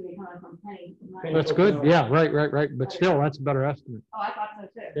 this would be coming from Penny. that's good. Yeah, right. But still, that's a better estimate. Oh, I thought so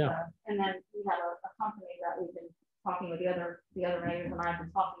too. Yeah. So, and then we have a company that we've been talking with, the other mayors and I have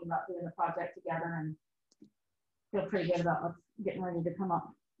been talking about doing the project together, and feel pretty good about what's getting ready to come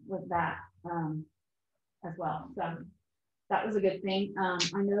up with that as well. So that was a good thing.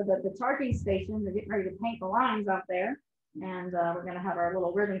 I know that the charging stations are getting ready to paint the lines out there, and we're going to have our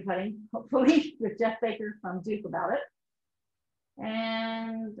little ribbon cutting, hopefully, with Jeff Baker from Duke about it.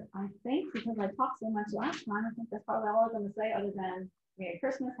 And I think, because I talked so much last time, I think that's probably all I was going to say, other than Merry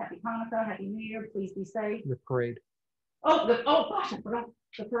Christmas, Happy Hanukkah, Happy New Year, please be safe. The parade. Oh, gosh, I forgot.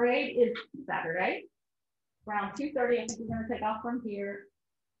 The parade is Saturday, around 2:30. I think we're going to take off from here.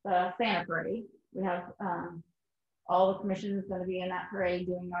 The Santa parade. We have all the commissioners going to be in that parade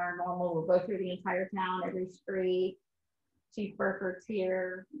doing our normal. We'll go through the entire town, every street. Chief Burford's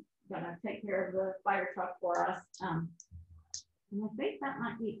here, going to take care of the fire truck for us. And I think that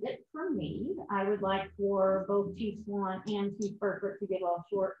might be it for me. I would like for both Chief Swan and Chief Burford to give a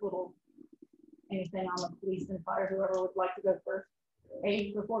short little anything on the police and fire, whoever would like to go first.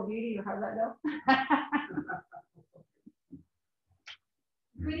 Age before beauty, or how does that go?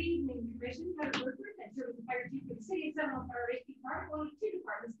 Good evening, Commission. Heather Woodward, and Service and Fire Chief of the City of Seminole Fire Rescue Department, one of two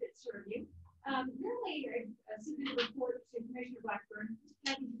departments that serve you. Really, I submitted a report to Commissioner Blackburn.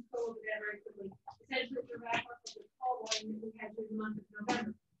 I can just go over that very quickly. Essentially, we're back up with the call volume that we had during the month of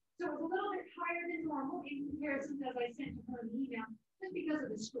November. So it was a little bit higher than normal in comparison, as I sent to her an email, just because of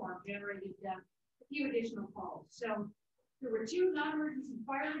the storm generated a few additional calls. So there were 2 non-emergency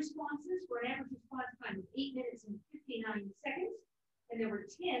fire responses for an average response time of 8 minutes and 59 seconds. And there were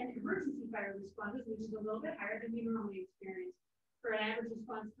 10 emergency fire responses, which is a little bit higher than we normally experience, for an average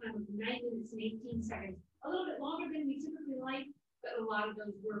response time of 9 minutes and 18 seconds. A little bit longer than we typically like, but a lot of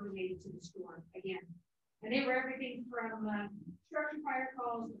those were related to the storm again. And they were everything from structure fire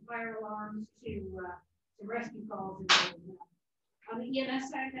calls to fire alarms to rescue calls. And on the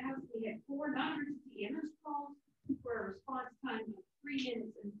EMS side of the house, we had 4 non-emergency EMS calls for a response time of 3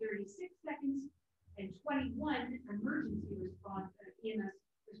 minutes and 36 seconds, and 21 emergency response EMS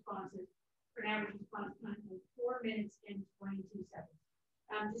responses for an average response time of 4 minutes and 22 seconds.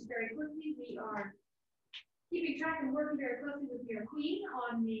 Just very quickly, we are keeping track and working very closely with Mayor Queen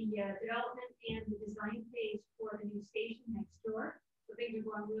on the development and the design phase for the new station next door. So things are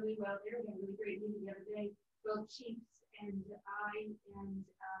going really well there. We had a really great meeting the other day, both chiefs and I and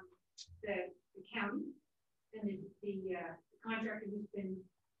the county and the contractor who's been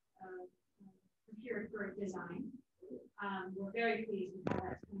procured for design. We're very pleased with how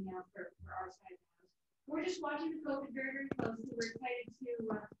that's coming out for our side of the house. We're just watching the COVID very, very closely. We're excited to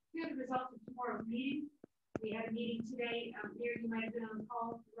hear the results of tomorrow's meeting. We had a meeting today. Here you might have been on the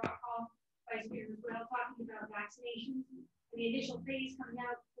call, Rock Hall, Vice Mayor as well, talking about vaccinations and the initial phase coming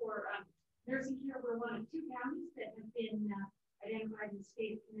out for nursing care. We're one of 2 counties that have been identified in the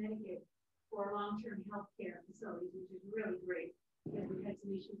state of Connecticut for long-term health care facilities, which is really great because we've had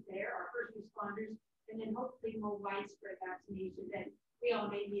some issues there. Our first responders, and then hopefully more widespread vaccination that we all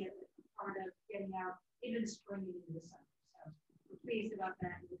may be a part of getting out in the spring and in the summer. So we're pleased about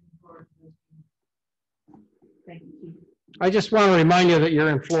that and looking forward to those things. Thank you, Chief. I just want to remind you that you're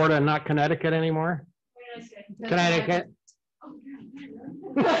in Florida and not Connecticut anymore. What did I say? Connecticut. Oh,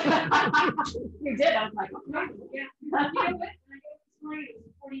 God. You did. I was like, okay. Yeah. You know what? When I got this morning, it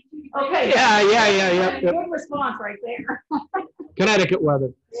was 42 degrees. Okay. Yeah. Good response right there. Connecticut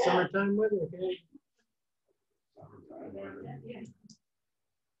weather. Yeah. Summertime weather, okay? Yeah.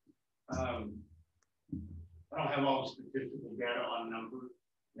 I don't have all the statistical data on numbers,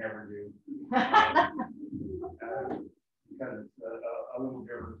 never do. Because it's a little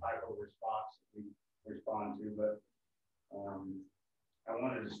different type of response that we respond to, but I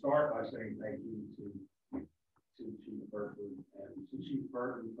wanted to start by saying thank you to Chief Burford and to Chief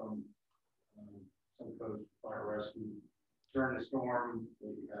Burton from Suncoast Fire Rescue. During the storm, we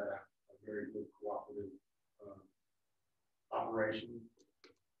had a very good cooperative operation.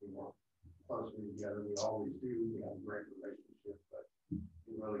 We worked closely together. We always do. We have a great relationship, but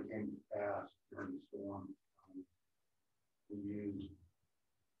it really came to pass during the storm. We used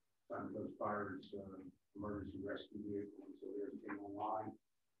Suncoast fire's emergency rescue vehicle, and so theirs came online.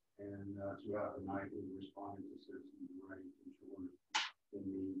 And throughout the night, we responded to citizens in Redington Shores in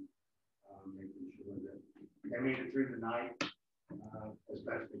need, making sure that they made it through the night as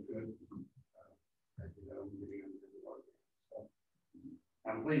best they could. As you know, getting under the water. So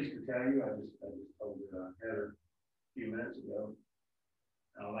I'm pleased to tell you, I just told Heather a few minutes ago.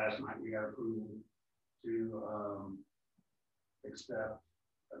 Last night we got approval to accept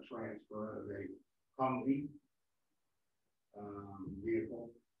a transfer of a Humvee vehicle.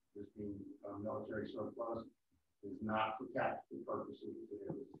 This being military surplus, is not for tactical purposes.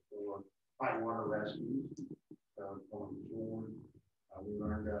 It is for high water rescue. So going forward, we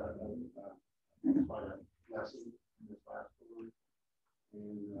learned quite a lesson in this last story,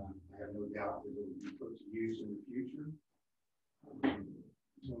 and I have no doubt that it will be put to use in the future.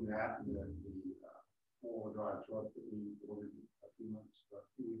 Between that and the four-wheel drive truck that we ordered a few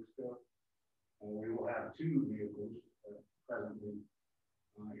weeks ago, and we will have two vehicles presently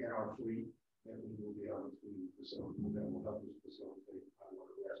in our fleet that we will be able to facilitate, that will help us facilitate high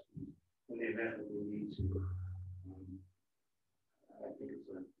water rescue in the event that we need to. I think it's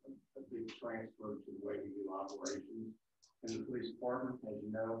a big transfer to the way we do operations in the police department. As you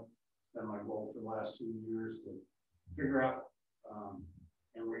know, it's been my goal for the last 2 years to figure out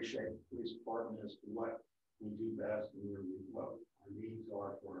and reshape the police department as to what we do best and what our needs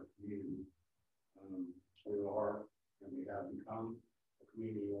are for our community. We are, and we have become, a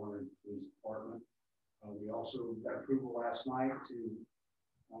community-oriented police department. We also got approval last night to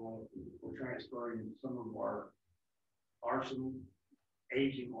we're transferring some of our arsenal,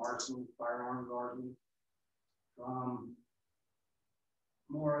 aging arsenal, firearms arsenal, from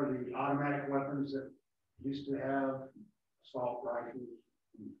more of the automatic weapons that used to have assault rifles.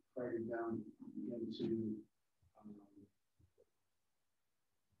 We traded them into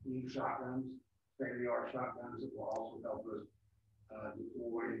new shotguns, state-of-the-art shotguns that will also help us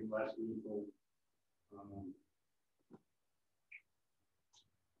deploy less lethal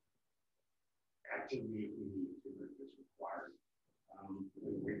activity if we need to, if it's required.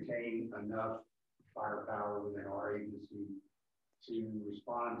 We retain enough firepower within our agency to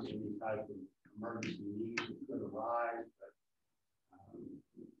respond to any type of emergency needs that could arise, but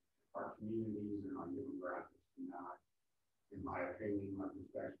our communities and our demographics do not, in my opinion, my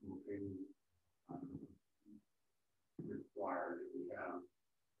professional opinion, require that we have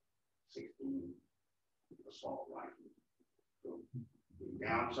 16 assault rifles. So the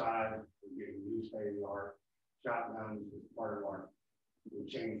downside, we're getting new state-of-the-art shotguns as part of our, we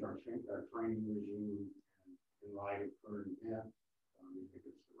changed our training regime in light of current events. We think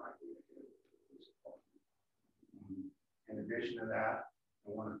it's the right way to do it. In addition to that, I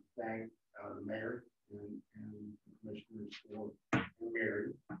want to thank the mayor and the commissioners and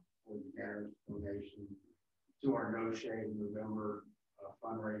Mary for the generous donation to our No Shade November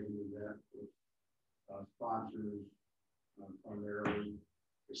fundraising event with sponsors primarily.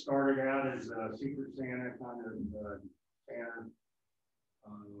 It started out as a Secret Santa kind of Santa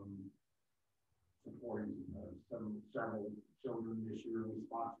supporting several children this year. We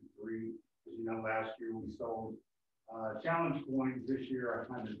sponsored 3. As you know, last year we sold challenge coins. This year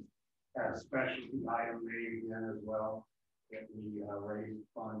I kind of had a specialty item made again as well that we raised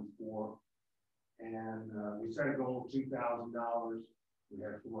funds for. And we set a goal of $2,000. We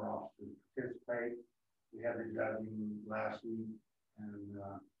had 4 officers participate. We had the judging last week, and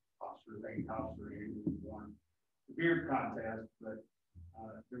Officer Andrew won the beard contest. But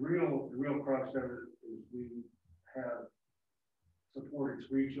the real crux of it is we have supported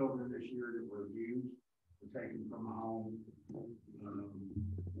 3 children this year that were abused, were taken from a home.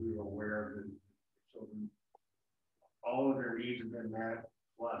 We were aware of the children. All of their needs have been met,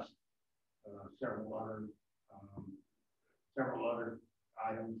 plus several other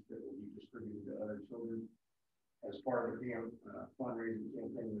items that will be distributed to other children. As part of the fundraising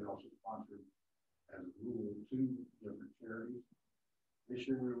campaign, we also sponsored, as a rule, 2 different charities. This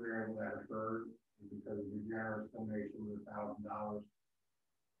year we were able to add a 3rd, and because of your generous donation of $1,000,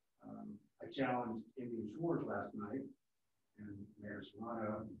 I challenged Indian Shores last night, and Mayor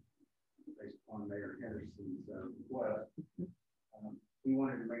Solano, based upon Mayor Henderson's request, he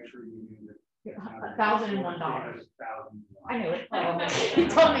wanted to make sure you knew that $1,001. I knew it. He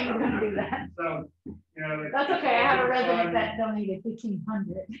told me you were going to do that. So, you know, that's okay. I have a resident that donated $1,500.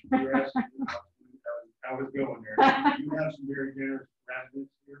 Yes, I was going there. You have some very generous residents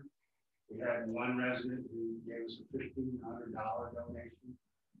here. We had one resident who gave us a $1,500 donation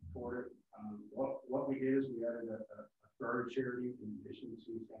for it. What we did is we added a 3rd charity in addition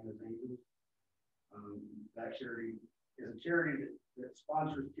to Santa's Angels. That charity is a charity that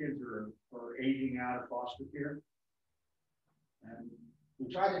sponsors kids who are aging out of foster care. And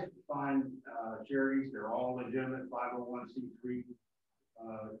we try to find charities. They're all legitimate 501c3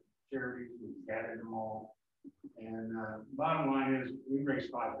 charities. We've gathered them all. And bottom line is we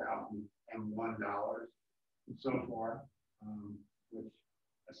raised $5,001 so far, which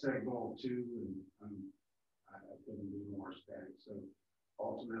I set a goal of 2, and I couldn't be more ecstatic. So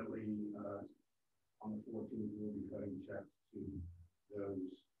ultimately, on the 14th, we'll be cutting checks to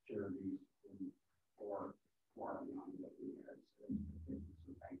those charities for far beyond what we had. So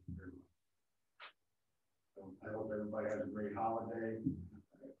thank you very much. So I hope everybody has a great holiday.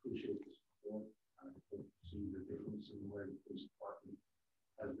 I appreciate the support. I hope to see the difference in the way the police department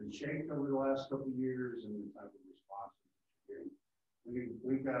has been shaped over the last couple of years and the type of responses it's getting.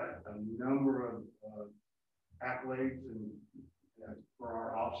 We've got a number of accolades and for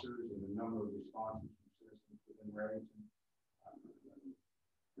our officers and a number of responses from citizens within Redington.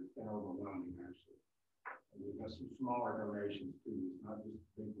 It's been overwhelming, actually. And we've got some smaller donations too. It's not just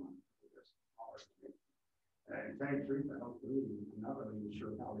big ones. We've got some smaller donations. And to tell you the truth, I don't really, I'm not really even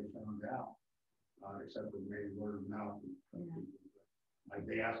sure how they found out, except for maybe word of mouth. Like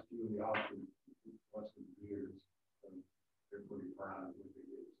they asked you in the office, what's the years? So they're pretty proud of what they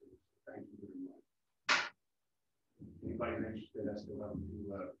did. So thank you very much. Anybody's interested, I still have a few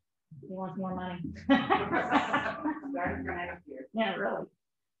left. He wants more money. Starting for next year. Yeah, really.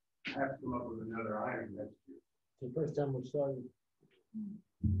 I have to come up with another item next year. The first time we saw you.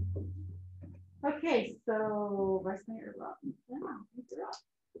 Okay, so Vice Mayor Robbins.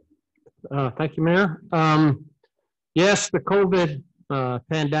 Thank you, Mayor. Yes, the COVID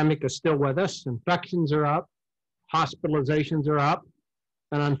pandemic is still with us. Infections are up, hospitalizations are up,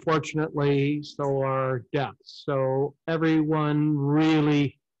 and unfortunately, so are deaths. So everyone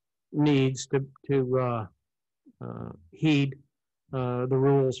really needs to heed the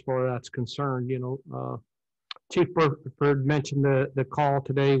rules for that's concerned. You know, Chief Burford mentioned the call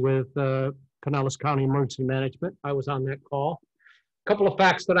today with Pinellas County Emergency Management. I was on that call. A couple of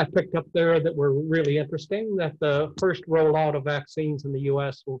facts that I picked up there that were really interesting, that the first rollout of vaccines in the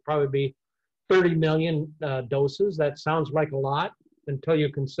US will probably be 30 million doses. That sounds like a lot until you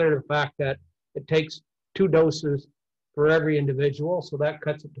consider the fact that it takes 2 doses for every individual. So that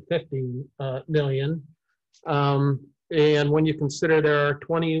cuts it to 15 million. And when you consider there are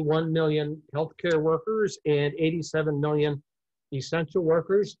 21 million healthcare workers and 87 million essential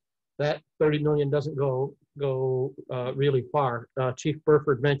workers, that 30 million doesn't go really far. Chief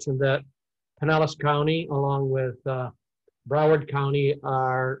Burford mentioned that Pinellas County, along with Broward County,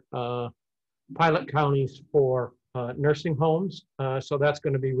 are pilot counties for nursing homes. So that's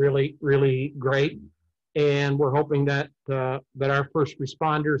going to be really, really great. And we're hoping that that our first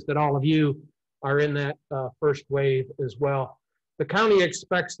responders, that all of you are in that first wave as well. The county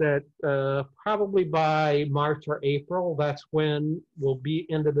expects that probably by March or April, that's when we'll be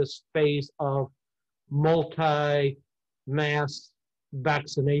into this phase of multi-mass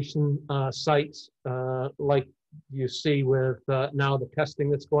vaccination sites, like you see with now the testing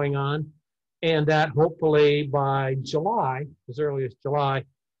that's going on. And that hopefully by July, as early as July,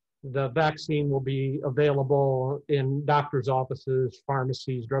 the vaccine will be available in doctors' offices,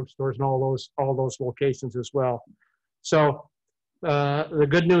 pharmacies, drugstores, and all those locations as well. So the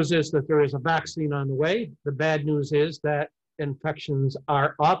good news is that there is a vaccine on the way. The bad news is that infections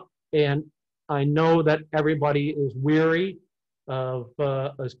are up, and I know that everybody is weary of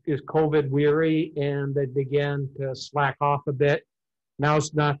is COVID weary, and they began to slack off a bit.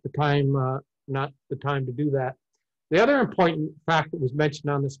 Now's not the time to do that. The other important fact that was mentioned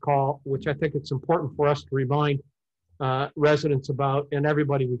on this call, which I think it's important for us to remind residents about and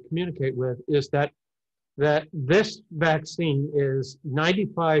everybody we communicate with, is that this vaccine is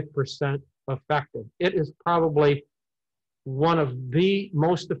 95% effective. It is probably one of the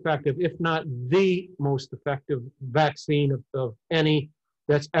most effective, if not the most effective vaccine of any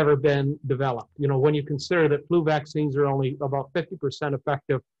that's ever been developed. You know, when you consider that flu vaccines are only about 50%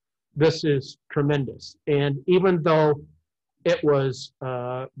 effective, this is tremendous. And even though it was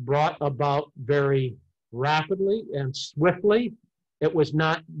brought about very rapidly and swiftly, it was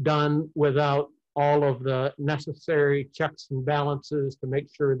not done without all of the necessary checks and balances to make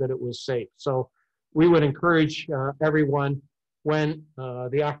sure that it was safe. So we would encourage everyone, when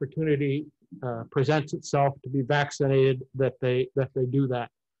the opportunity presents itself to be vaccinated, that they do that.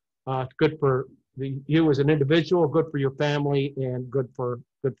 It's good for you as an individual, good for your family, and good for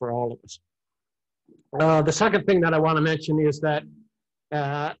all of us. The second thing that I want to mention is that,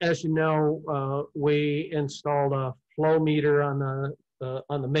 as you know, we installed a flow meter on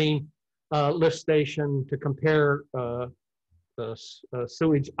the main lift station to compare the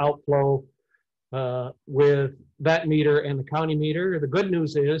sewage outflow with that meter and the county meter. The good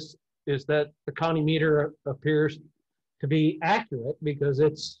news is that the county meter appears to be accurate because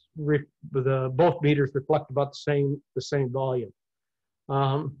both meters reflect about the same volume.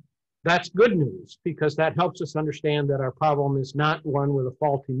 That's good news because that helps us understand that our problem is not one with a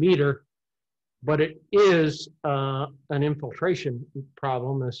faulty meter, but it is an infiltration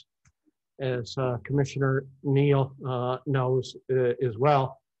problem, as Commissioner Neal knows as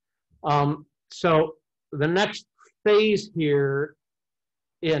well. So the next phase here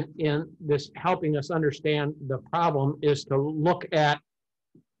in this helping us understand the problem is to look at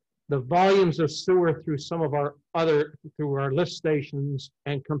the volumes of sewer through through our lift stations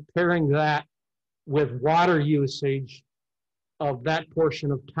and comparing that with water usage of that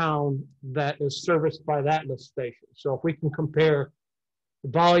portion of town that is serviced by that lift station. So if we can compare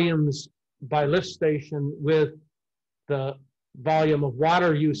volumes by lift station with the volume of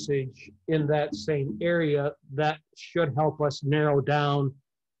water usage in that same area, that should help us narrow down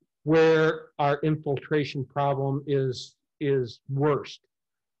where our infiltration problem is worst.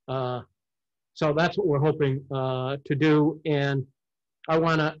 So that's what we're hoping to do. And I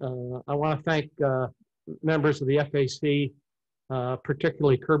want to thank members of the FAC,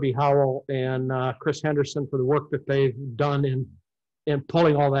 particularly Kirby Howell and Chris Henderson, for the work that they've done in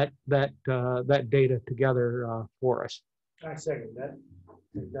pulling all that data together for us. I second that.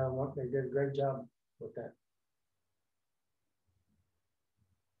 They did a great job with that.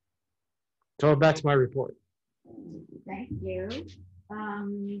 So that's my report. Thank you.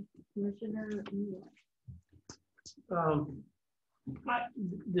 Commissioner Neal. I'm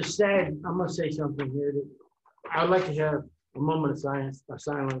gonna say something here that I'd like to have a moment of silence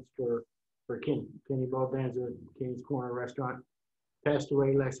for Kenny Baldanza, Kenny's Corner Restaurant, passed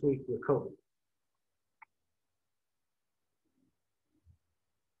away last week with COVID.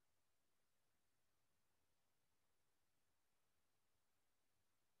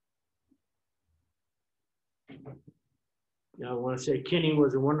 I want to say Kenny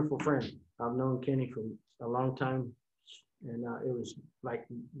was a wonderful friend. I've known Kenny for a long time, and it was like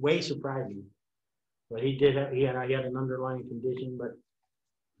way surprising. But he had an underlying condition, but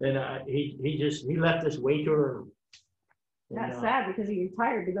then he left us way too early. That's sad because he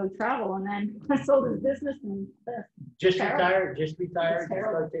retired to go travel and then sold his business and just retired, just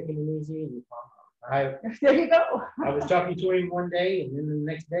started taking it easy. And there you go. I was talking to him one day, and then the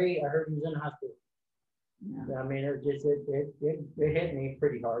next day I heard he was in the hospital. Yeah. I mean, it hit me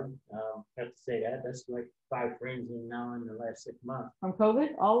pretty hard. I have to say that. That's like 5 friends now in the last 6 months. From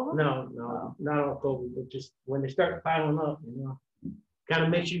COVID, all of them? No, not all COVID, but just when they start piling up, kind of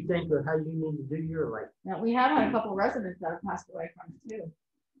makes you think of how you need to do your life. Now, we have had a couple residents that have passed away from it too.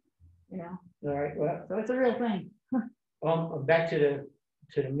 All right. Well, so it's a real thing. Back to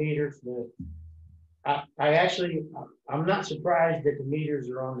the meters. I'm not surprised that the meters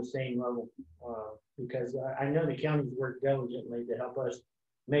are on the same level. Because I know the county's worked diligently to help us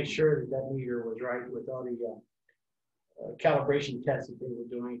make sure that meter was right with all the calibration tests that they were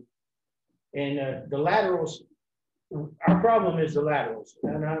doing. And the laterals, our problem is the laterals.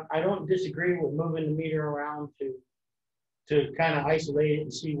 And I don't disagree with moving the meter around to kind of isolate it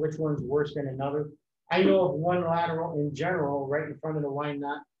and see which one's worse than another. I know of one lateral in general right in front of the Wine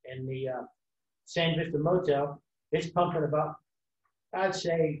Knot and the San Vista Motel. It's pumping about, I'd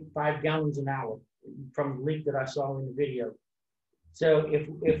say, 5 gallons an hour from the leak that I saw in the video. So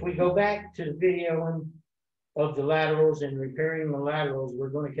if we go back to the video of the laterals and repairing the laterals, we're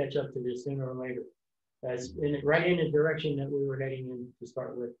going to catch up to this sooner or later. That's right in the direction that we were heading in to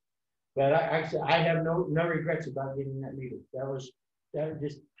start with. But I have no regrets about getting that meter. That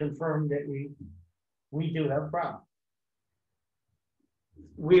just confirmed that we do have a problem.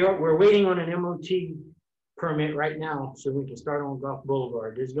 We're waiting on an MOT permit right now so we can start on Gulf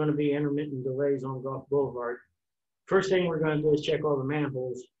Boulevard. There's going to be intermittent delays on Gulf Boulevard. First thing we're going to do is check all the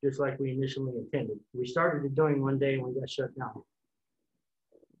manholes just like we initially intended. We started doing one day and we got shut down.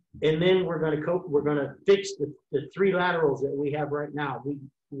 And then we're going to fix the 3 laterals that we have right now. We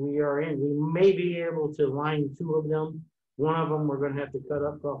may be able to line 2 of them. One of them we're going to have to cut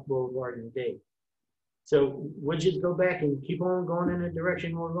up Gulf Boulevard in a day. So we'll just go back and keep on going in the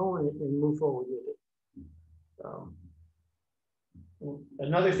direction we're going and move forward with it.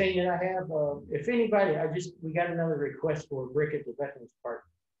 Another thing that I have, if anybody, we got another request for a brick at the Veterans Park.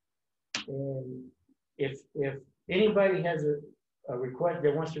 And if anybody has a request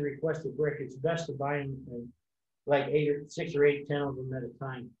that wants to request a brick, it's best to buy them in like 6 or 8, 10 of them at a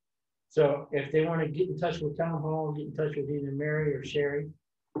time. So if they want to get in touch with Town Hall, get in touch with either Mary or Sherry,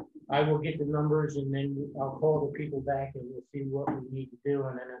 I will get the numbers and then I'll call the people back and we'll see what we need to do,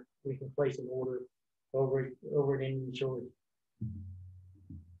 and then we can place an order over at Indian Shores.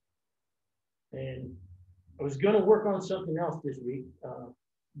 And I was gonna work on something else this week,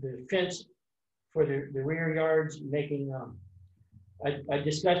 the fence for the rear yards, making, I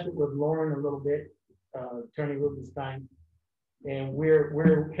discussed it with Lauren a little bit, Attorney Rubenstein, and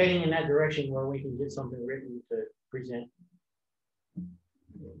we're heading in that direction where we can get something written to present.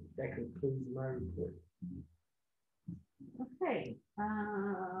 That concludes my report. Okay,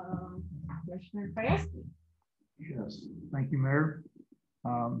 Commissioner Fayette. Yes, thank you, Mayor.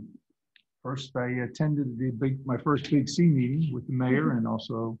 First, I attended my first Big C meeting with the mayor and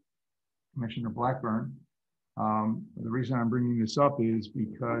also Commissioner Blackburn. The reason I'm bringing this up is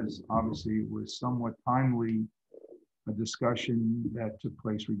because obviously it was somewhat timely, a discussion that took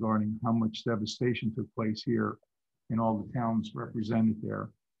place regarding how much devastation took place here in all the towns represented there.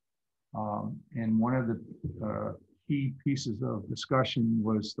 And one of the key pieces of discussion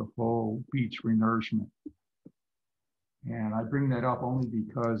was the whole beach renourishment. And I bring that up only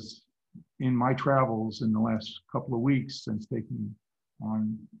because in my travels in the last couple of weeks since taking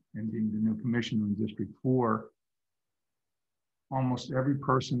on and being the new commissioner in District 4, almost every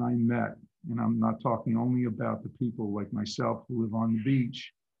person I met, and I'm not talking only about the people like myself who live on the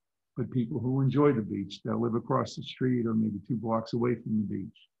beach, but people who enjoy the beach, that live across the street or maybe 2 blocks away from the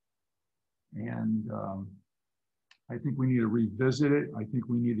beach. And I think we need to revisit it. I think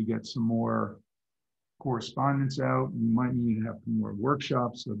we need to get some more correspondence out. We might need to have some more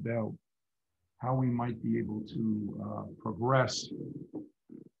workshops about how we might be able to progress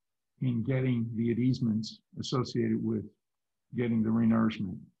in getting the easements associated with getting the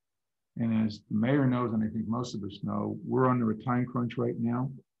renourishment. And as the mayor knows, and I think most of us know, we're under a time crunch right now,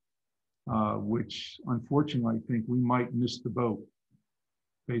 which unfortunately I think we might miss the boat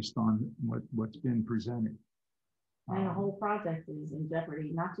based on what's been presented. And the whole project is in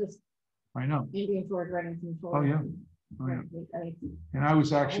jeopardy, not just I know. Indian Shores, Redington Shores. Oh, yeah. Oh, yeah. And I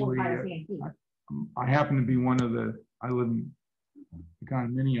was actually, I happen to be I live in the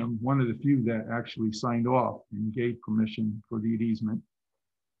condominium, one of the few that actually signed off and gave permission for the easement.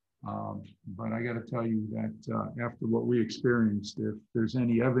 But I got to tell you that after what we experienced, if there's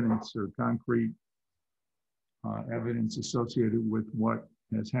any evidence or concrete evidence associated with what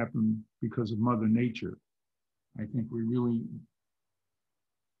has happened because of Mother Nature, I think we really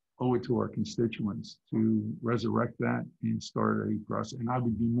owe it to our constituents to resurrect that and start a process. And I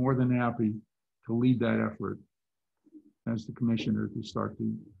would be more than happy to lead that effort as the commissioner to start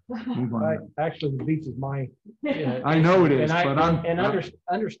to move on. Actually, the beach is my. I know it is, and but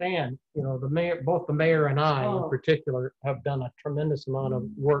understand, you know, the mayor, both the mayor and I in particular have done a tremendous amount of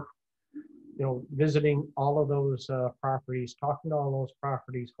work, you know, visiting all of those properties, talking to all those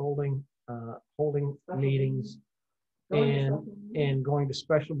properties, holding meetings, and going to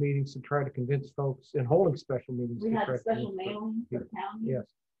special meetings to try to convince folks, and holding special meetings. We had a special mailing for the county. Yes.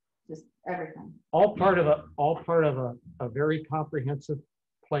 Just everything. All part of a very comprehensive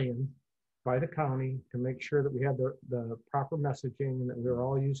plan by the county to make sure that we had the proper messaging and that we were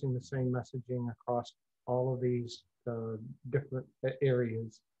all using the same messaging across all of these different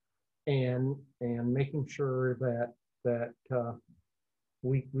areas, and making sure that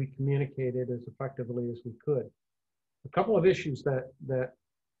we communicated as effectively as we could. A couple of issues that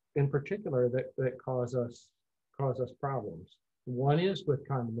in particular that cause us problems. One is with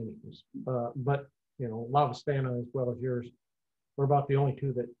condominiums, but you know, La Vistana as well as yours, we're about the only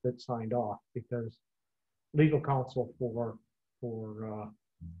two that signed off, because legal counsel for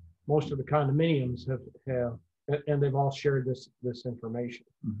most of the condominiums have and they've all shared this information,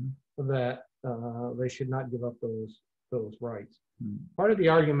 that they should not give up those rights. Part of the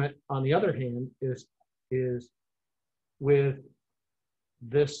argument, on the other hand, is with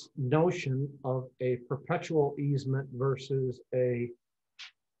this notion of a perpetual easement versus a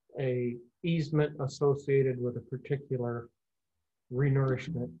easement associated with a particular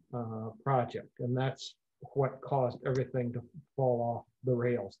renourishment project. And that's what caused everything to fall off the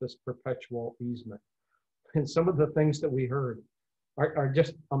rails, this perpetual easement. And some of the things that we heard are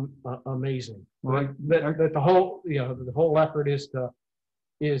just amazing. Right. That the whole effort is to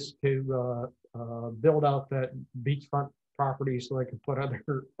build out that beachfront property so they can put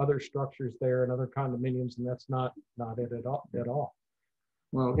other structures there and other condominiums, and that's not it at all.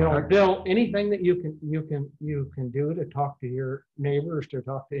 Well, you know, Bill, anything that you can do to talk to your neighbors, to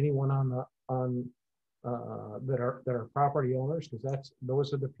talk to anyone that are property owners, because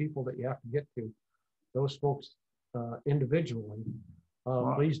those are the people that you have to get to, those folks individually,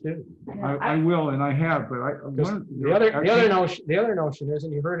 please do. I will, and I have, but The other notion is,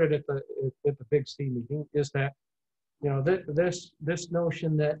 and you heard it at the Big C meeting, is that, you know, this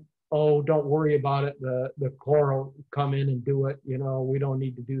notion that, oh, don't worry about it, the Corps will come in and do it, you know, we don't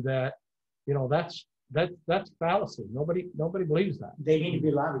need to do that. You know, that's fallacy. Nobody believes that. They need to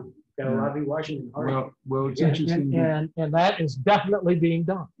be lobbied. Gotta lobby Washington hard. Well, it's interesting. And that is definitely being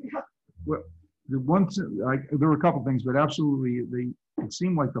done. Well, there were a couple things, but absolutely, it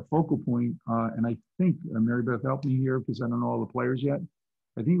seemed like the focal point, and I think Mary Beth helped me here because I don't know all the players yet.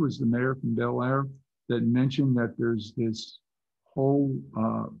 I think it was the mayor from Bel Air that mentioned that there's this whole,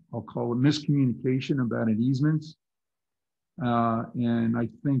 I'll call it miscommunication about an easements. And I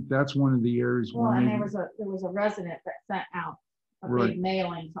think that's one of the areas. Well, and there was a resident that sent out a big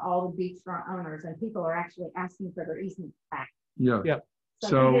mailing to all the beachfront owners, and people are actually asking for their easements back. Yeah. Yeah.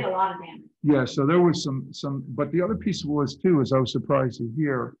 So he did a lot of damage. Yeah, so there was some, but the other piece was too, is I was surprised to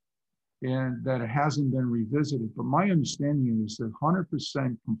hear, and that it hasn't been revisited, but my understanding is that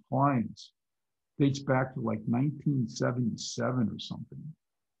 100% compliance dates back to like 1977 or something.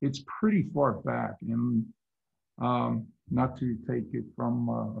 It's pretty far back, and not to take it from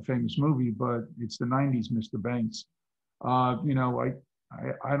a famous movie, but it's the 90s, Mr. Banks. You know,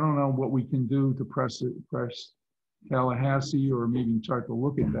 I don't know what we can do to press Tallahassee or maybe start to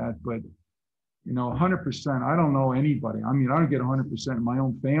look at that, but you know, 100%, I don't know anybody. I mean, I don't get 100% in my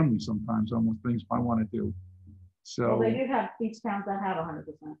own family sometimes on what things I want to do. So well, they do have beach towns that have 100%.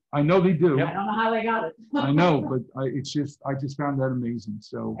 I know they do. I don't know how they got it. I know, but I just found that amazing.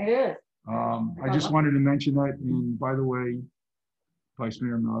 So it is. I just wanted to mention that. And by the way, Vice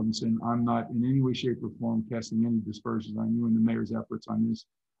Mayor Robinson, I'm not in any way, shape, or form casting any dispersions on you and the mayor's efforts on this.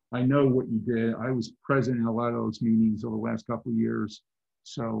 I know what you did. I was present in a lot of those meetings over the last couple of years.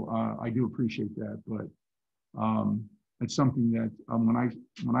 So I do appreciate that. But it's something that when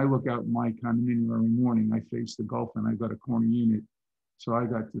I look out my condominium every morning, I face the Gulf and I've got a corner unit. So I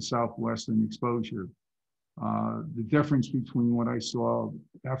got the southwestern exposure. The difference between what I saw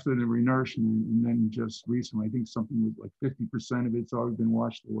after the renourishment and then just recently, I think something with like 50% of it's already been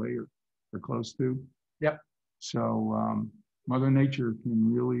washed away or close to. Yep. So Mother Nature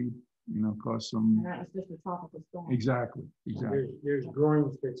can really, you know, cause some. And that was just a tropical storm. Exactly. There's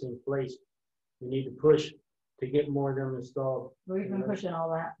groins that's in place. We need to push to get more of them installed. We've been pushing all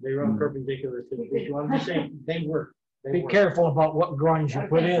that. They run perpendicular to the beach. Well, I'm just saying, they work. Be careful about what groins you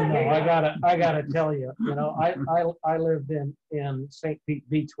put in, though. I gotta tell you, you know, I lived in St. Pete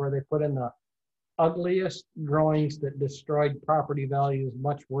Beach where they put in the ugliest groins that destroyed property values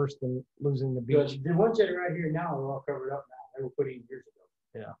much worse than losing the beach. The ones that are right here now are all covered up now. They were put in years ago.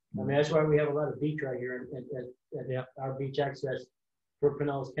 Yeah. I mean, that's why we have a lot of beach right here at our beach access for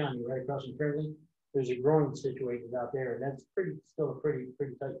Pinellas County, right across from Fairley. There's a groin situated out there, and that's still a pretty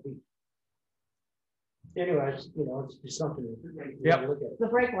tight beach. Anyway, you know, it's just something to look at. The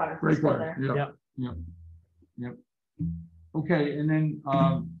breakwater. Breakwater. Yep. Okay, and then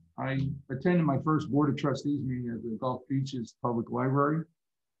I attended my first Board of Trustees meeting at the Gulf Beaches Public Library,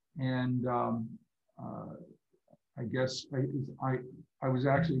 and I guess I was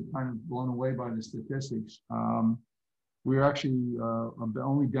actually kind of blown away by the statistics. We were actually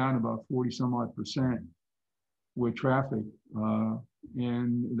only down about 40 some odd % with traffic.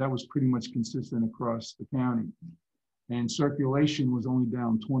 And that was pretty much consistent across the county. And circulation was only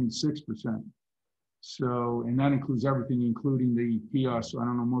down 26%. So, and that includes everything, including the kiosks. I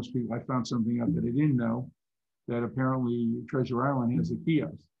don't know, most people, I found something out that I didn't know, that apparently Treasure Island has a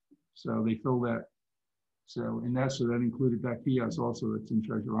kiosk. So they fill that. So, and that included that kiosk also that's in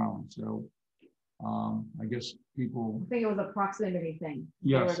Treasure Island. So I guess people. I think it was a proximity thing.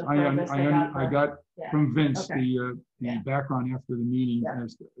 Yes, I got from Vince the background after the meeting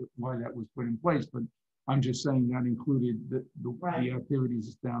as to why that was put in place, but I'm just saying that included the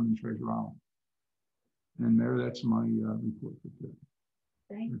activities down in Treasure Island. And that's my report for today.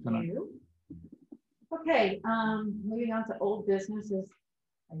 Thank you. Okay, moving on to old businesses.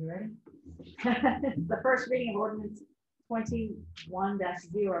 Are you ready? The first reading of ordinance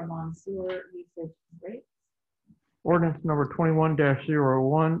 21-01 sewer usage rates. Ordinance number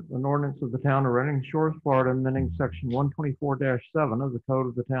 21-01, an ordinance of the town of Redding Shores, Florida, amending section 124-7 of the code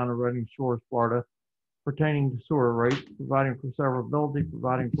of the town of Redding Shores, Florida, pertaining to sewer rates, providing for severability,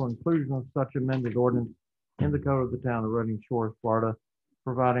 providing for inclusion of such amended ordinance in the code of the town of Redding Shores, Florida,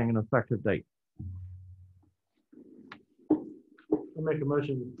 providing an effective date. I'll make a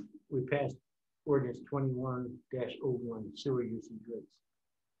motion. We passed ordinance 21-01 sewer usage rates.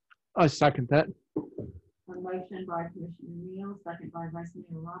 I second that. A motion by Commissioner Neal, second by Vice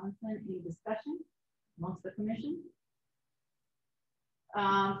Mayor Robinson. Any discussion amongst the commission?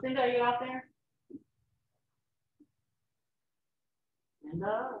 Cindy, are you out there?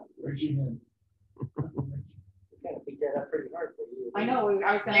 No. Where's your hand? Gotta pick that up pretty hard for you. I know,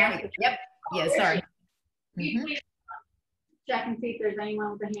 I was gonna There ask. we go. Yep. Yeah, sorry. Mhm. Check and see if there's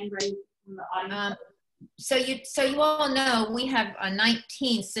anyone with a hand raised in the audience. So you all know we have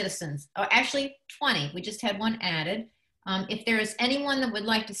 19 citizens, or actually 20. We just had one added. If there is anyone that would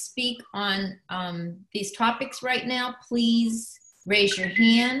like to speak on these topics right now, please raise your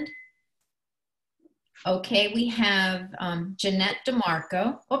hand. Okay, we have Jeanette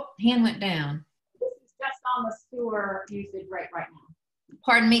DeMarco. Oh, hand went down. This is just on the sewer usage rate right now.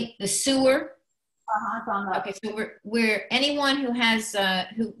 Pardon me, the sewer. It's on the. Okay, so we're anyone who has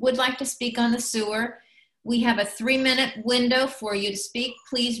who would like to speak on the sewer. We have a 3-minute window for you to speak.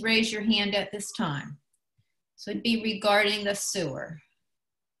 Please raise your hand at this time. So it'd be regarding the sewer.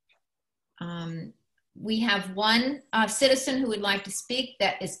 We have one citizen who would like to speak.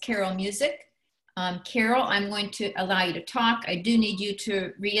 That is Carol Music. Carol, I'm going to allow you to talk. I do need you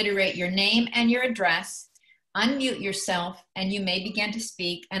to reiterate your name and your address. Unmute yourself and you may begin to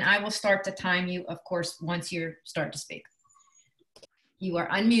speak, and I will start to time you, of course, once you start to speak. You are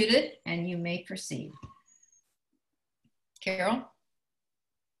unmuted and you may proceed. Carol,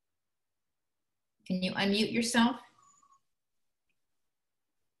 can you unmute yourself?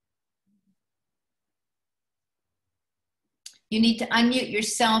 You need to unmute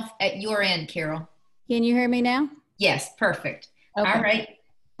yourself at your end, Carol. Can you hear me now? Yes, perfect. Okay. All right.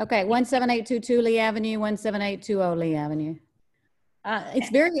 Okay, 17822 Lee Avenue, 17820 Lee Avenue. It's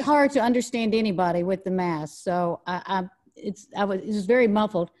very hard to understand anybody with the mask, so it was very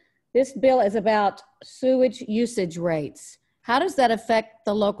muffled. This bill is about sewage usage rates. How does that affect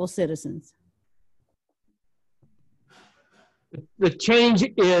the local citizens? The change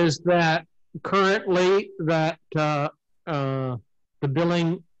is that currently that the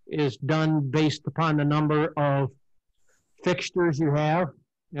billing is done based upon the number of fixtures you have.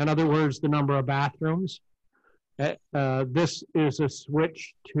 In other words, the number of bathrooms. This is a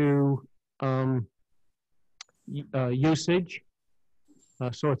switch to usage.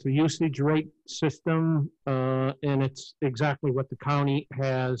 So it's a usage rate system, and it's exactly what the county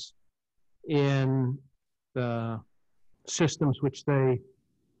has in the systems which they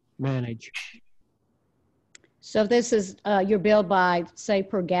manage. So this is, you're billed by, say,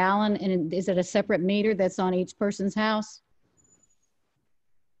 per gallon, and is it a separate meter that's on each person's house?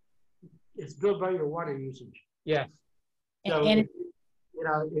 It's billed by your water usage. Yes. So, And you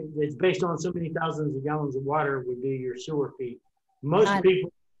know, it's based on so many thousands of gallons of water would be your sewer fee. Most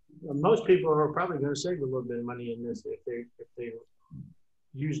people are probably going to save a little bit of money in this if they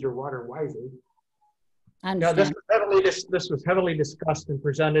use their water wisely. I Yeah, understand. this was heavily discussed and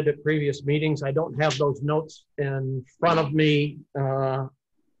presented at previous meetings. I don't have those notes in front of me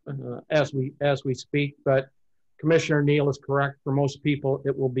as we speak, but Commissioner Neal is correct. For most people,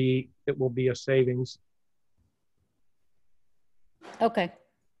 it will be a savings. Okay,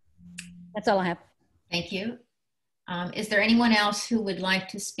 that's all I have. Thank you. Is there anyone else who would like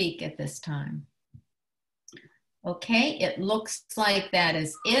to speak at this time? Okay, it looks like that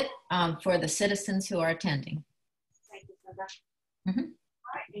is it for the citizens who are attending. Thank you, Sandra. All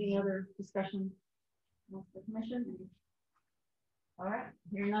right, any other discussion with the commission? All right,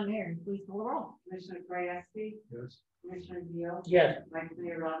 hearing none, Mayor, please call the roll. Commissioner Krajewski, Yes. Commissioner Deal. Yes. Vice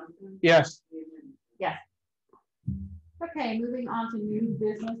Mayor Robinson. Yes. Yes. Okay, moving on to new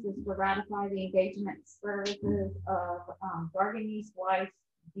business is to ratify the engagement services of Garganese Weiss,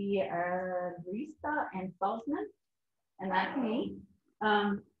 Rista and Salzman, and that's me.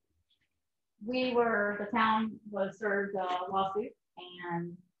 The town was served a lawsuit,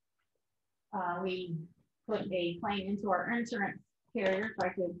 and we put a claim into our insurance carrier, so I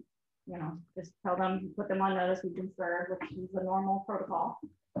could, you know, just tell them, put them on notice we've been served, which is a normal protocol.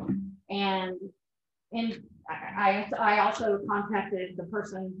 And I also contacted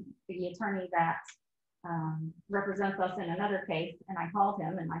the attorney that represents us in another case, and I called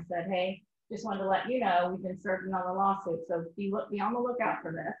him and I said, hey, just wanted to let you know we've been served another lawsuit, so be on the lookout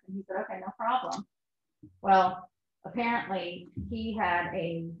for this. And he said, okay, no problem. Well, apparently he had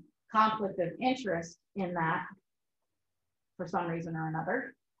a conflict of interest in that for some reason or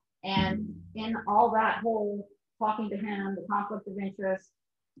another. And in all that whole talking to him, the conflict of interest,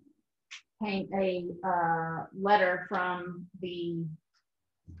 came a letter from the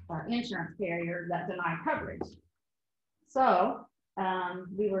insurance carrier that denied coverage. So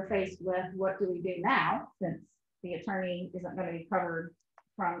we were faced with, what do we do now, since the attorney isn't going to be covered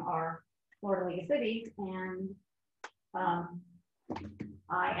from our Florida League of Cities? And I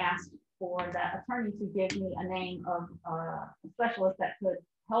asked for that attorney to give me a name of a specialist that could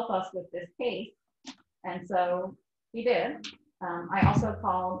help us with this case. And so he did. I also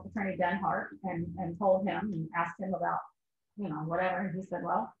called Attorney Denhart and told him and asked him about, you know, whatever. And he said,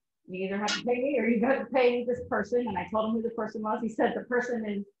 well, you either have to pay me or you got to pay this person. And I told him who the person was. He said, the person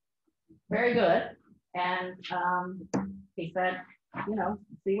is very good. And he said, you know,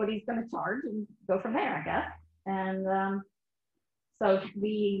 see what he's going to charge and go from there, I guess. And so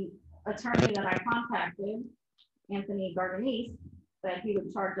the attorney that I contacted, Anthony Garganese, said he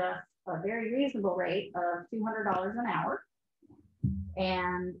would charge us a very reasonable rate of $200 an hour.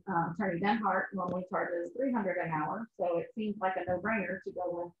 And Attorney Denhart normally charges $300 an hour. So it seems like a no-brainer to go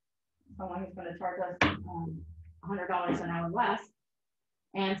with someone who's going to charge us $100 an hour less.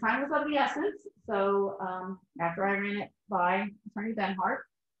 And time was of the essence. So after I ran it by Attorney Denhart,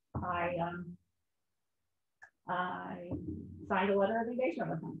 I signed a letter of engagement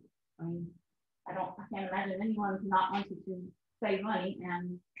with him. I mean, I can't imagine anyone not wanting to save money.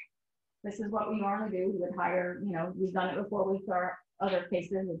 And this is what we normally do. We would hire, you know, we've done it before with our other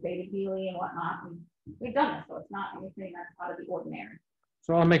cases with David Healy and whatnot. We've done it, so it's not anything that's out of the ordinary.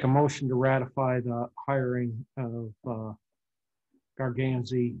 So I'll make a motion to ratify the hiring of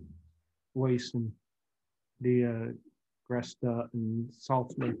Garganzi, Waste, and the Gresta and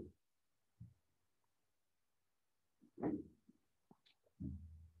Saltzman.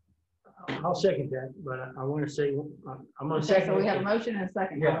 I'll second that, but I want to say, I'm going to Okay, second. so we have a motion and a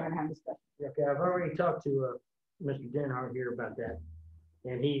second. Yeah. Now we're going to have discussion. Okay, I've already talked to Mr. Denhart here about that,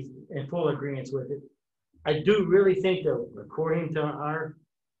 and he's in full agreement with it. I do really think, though, according to our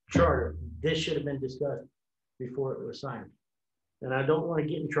charter, this should have been discussed before it was signed. And I don't want to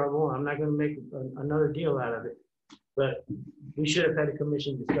get in trouble. I'm not going to make another deal out of it, but we should have had a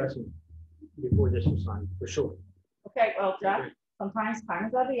commission discussion before this was signed, for sure. Okay, well, Jeff, sometimes time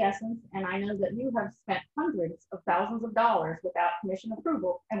is of the essence, and I know that you have spent hundreds of thousands of dollars without commission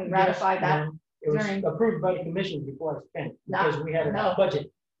approval, and we ratified that. It was during- approved by the commission before I spent it, because we had No. a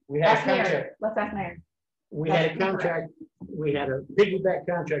budget. We had a That's Mary. contract. Let's ask Mary. We had a contract, we had a piggyback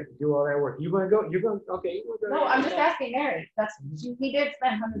contract to do all that work. You wanna go, you're going, okay. You wanna go. No, I'm just asking Mary. He did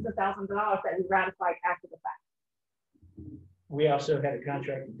spend hundreds of thousands of dollars that we ratified after the fact. We also had a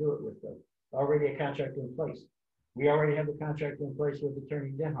contract to do it with, already a contract in place. We already have a contract in place with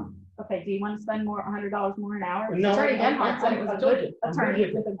Attorney Denhart. Okay, do you want to spend more, $100 more an hour? No, Attorney Denhart said it was I a told good you, I'm good attorney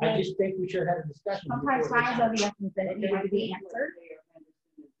with with it. a I good. just think we should have had a discussion. Sometimes before time is this. of the essence and it needed to be answered. Yes,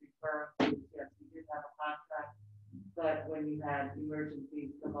 we did have a contract, but when you had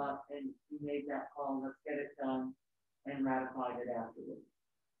emergencies come up and you made that call, let's get it done and ratified it afterwards.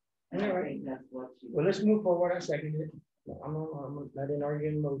 And I think that's what she. Well, let's move forward. I second it. I'm not in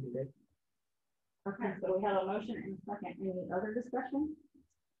arguing mode today. Okay, so we have a motion and a second. Any other discussion?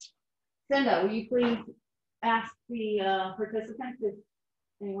 Cinda, will you please ask the participants if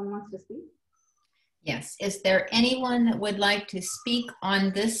anyone wants to speak? Yes. Is there anyone that would like to speak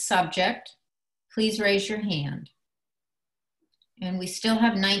on this subject? Please raise your hand. And we still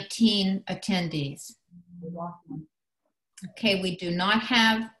have 19 attendees. We lost one. Okay, we do not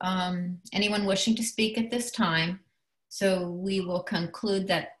have anyone wishing to speak at this time. So we will conclude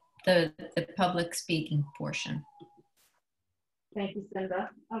that the public speaking portion. Thank you, Cinda.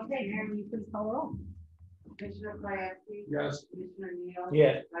 Okay, Mary, will you please call roll? Commissioner Clancy. Yes. Commissioner Neal.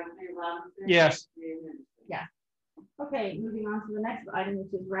 Yes. Vice Mayor Robinson. Yes. Mayor Henderson. Yeah. Okay, moving on to the next item,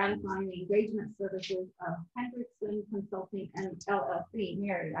 which is ratifying the engagement services of Hendrickson Consulting and LLC.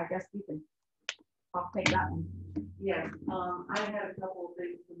 Mary, I guess you can, I'll take that one. Yes, I had a couple of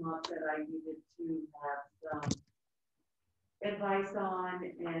things come up that I needed to have some advice on,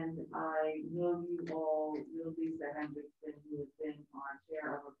 and I know you all know Lisa Hendrickson, who has been our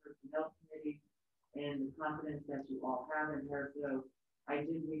chair of a personnel committee, and the confidence that you all have in her. So I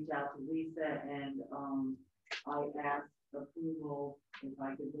did reach out to Lisa, and I asked approval if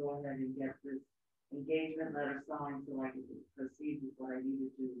I could go ahead and get this engagement letter signed so I could proceed with what I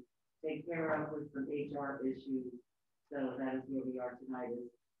needed to take care of with some HR issues. So that is where we are tonight.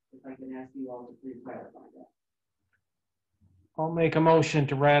 If I can ask you all to please clarify that. I'll make a motion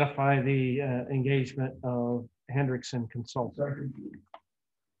to ratify the engagement of Hendrickson Consulting.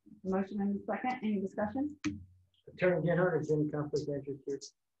 Motion and a second. Any discussion? Attorney Denhart, is any conflict of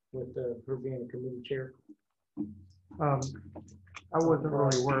interest here with her being a committee chair? I wasn't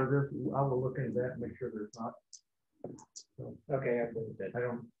really aware of this. I will look into that and make sure there's not. So, Okay, I believe that. I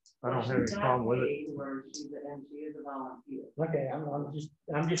don't have any problem with it. Where she is a volunteer. Okay,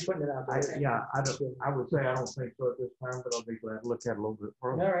 I'm just putting it out there. Yeah, I would say I don't think so at this time, but I'll be glad to look at it a little bit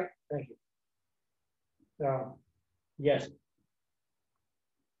All further. right, thank you. Yes.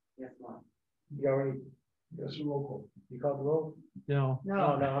 Yes, ma'am. You already, Yes, roll call. you called the roll? No.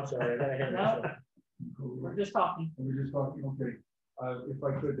 No, no, I'm sorry. I got ahead of myself. We're just talking. We're just talking, okay. If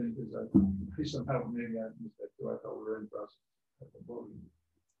I could, then, because I somehow, maybe I missed that too. I thought we were in process of the voting.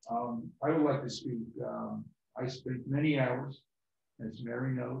 I would like to speak. I spent many hours, as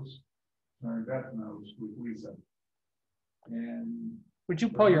Mary knows, Mary Beth knows, with Lisa. And Would you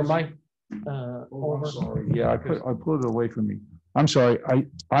pull your mic oh, over? I'm sorry. Yeah, I pulled it away from me. I'm sorry.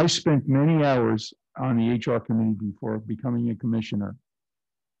 I spent many hours on the HR committee before becoming a commissioner.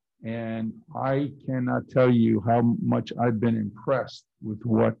 And I cannot tell you how much I've been impressed with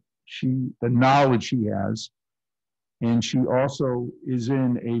the knowledge she has. And she also is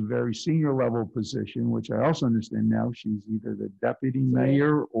in a very senior level position, which I also understand now. She's either the deputy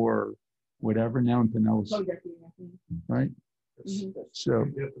mayor or whatever now in Pinellas, right? So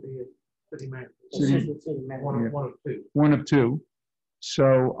City manager. City manager. One of two. one of two.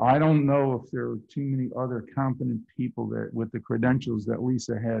 So I don't know if there are too many other competent people that with the credentials that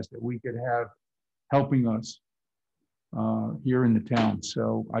Lisa has that we could have helping us here in the town.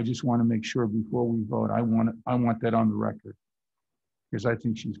 So I just want to make sure before we vote, I want that on the record because I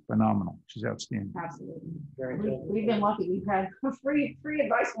think she's phenomenal. She's outstanding. Absolutely. Very We- good. We've been lucky. We've had free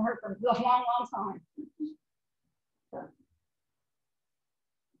advice from her for a long, long time.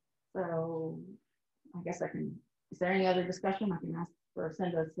 So I guess is there any other discussion? I can ask for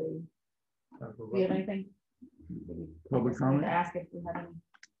Cinda to, do you have anything? Public comment? To ask if we have any.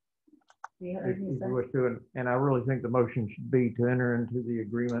 Do you have If anything to you say? wish to, and I really think the motion should be to enter into the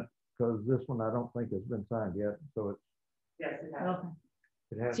agreement, because this one I don't think has been signed yet, so Yes, it has. Okay.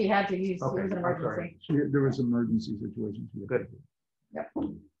 it has. She had to use, it Okay, was an I'm sorry. emergency. There was emergency situations. Good. Yep.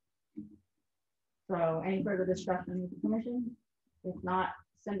 So any further discussion with the commission? If not,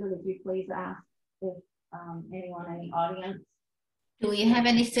 Cinda, would you please ask if anyone in the audience? Do we have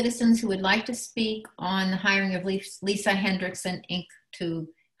any citizens who would like to speak on the hiring of Lisa Hendrickson, Inc. to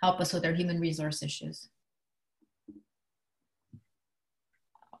help us with our human resource issues?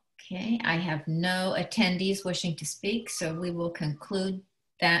 Okay, I have no attendees wishing to speak, so we will conclude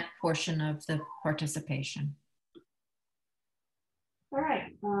that portion of the participation. All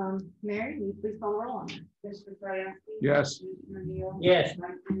right, Mary, will you please call the roll on that? Mr. Krasinski? Yes. Commissioner Neal? Yes.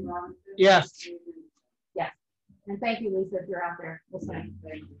 Vice Mayor Robinson? Yes. Yes. And thank you, Lisa, if you're out there listening.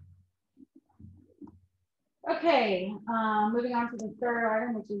 Thank you. Okay, moving on to the third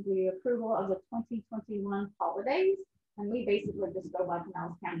item, which is the approval of the 2021 holidays. And we basically just go by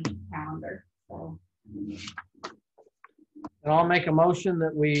Pinellas County calendar, so. And I'll make a motion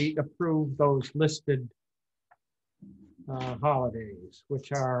that we approve those listed holidays,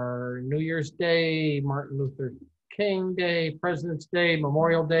 which are New Year's Day, Martin Luther King Day, President's Day,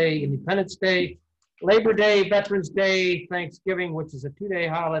 Memorial Day, Independence Day, Labor Day, Veterans Day, Thanksgiving, which is a 2-day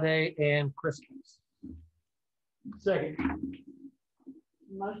holiday, and Christmas. Second.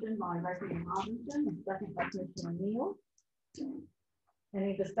 Motion by Vice Mayor Robinson, and second by Commissioner Neal.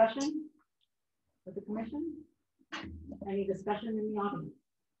 Any discussion with the commission? Any discussion in the audience?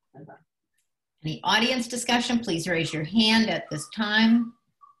 Any audience discussion, please raise your hand at this time.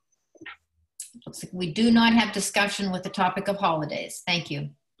 Looks like we do not have discussion with the topic of holidays. Thank you.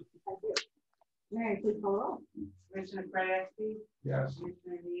 Thank you. Mary, please call the roll. Commissioner Krasinski? Yes.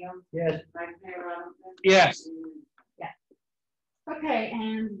 Commissioner Neal? Yes. Vice Mayor Robinson? Yes. Okay,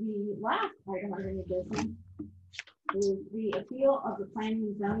 and the last item under new business is the appeal of the Planning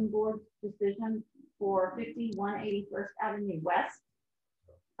and Zoning Board's decision for 5181st Avenue West.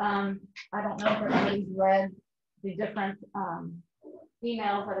 I don't know if everybody's read the different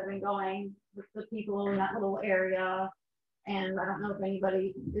emails that have been going with the people in that little area. And I don't know if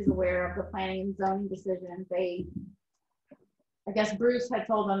anybody is aware of the planning and zoning decision. I guess Bruce had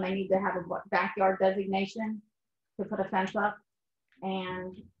told them they need to have a backyard designation to put a fence up.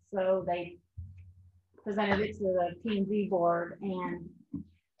 And so they presented it to the P&Z board, and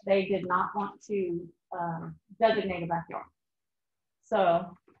they did not want to designate a backyard.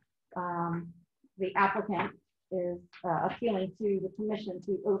 So the applicant is appealing to the commission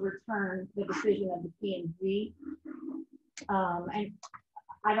to overturn the decision of the P&Z. And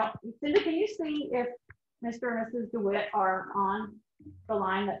I don't, Cindy, can you see if Mr. and Mrs. DeWitt are on the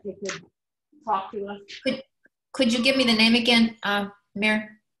line that they could talk to us? Could you give me the name again, Mary?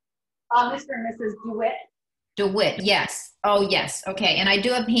 Mr. and Mrs. DeWitt. DeWitt, yes. Oh, yes. Okay, and I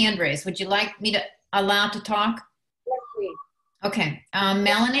do have hand raised. Would you like me to allow to talk? Yes, please. Okay,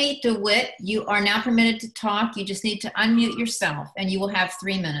 Melanie DeWitt, you are now permitted to talk. You just need to unmute yourself, and you will have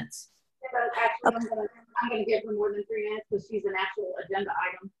 3 minutes. Actually, I'm gonna give her more than 3 minutes because she's an actual agenda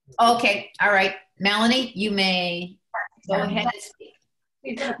item. Okay, all right. Melanie, you may go ahead and speak.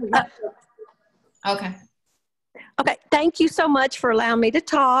 Okay. Okay, thank you so much for allowing me to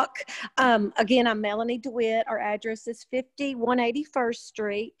talk. Again, I'm Melanie DeWitt. Our address is 5181st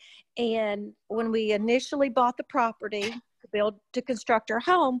Street. And when we initially bought the property to construct our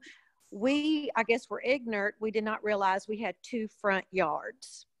home, I guess we're ignorant. We did not realize we had 2 front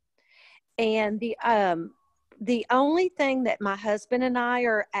yards. And the only thing that my husband and I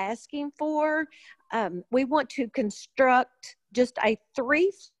are asking for, we want to construct just a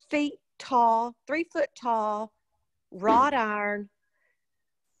 3 foot tall wrought iron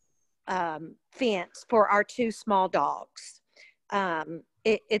fence for our 2 small dogs.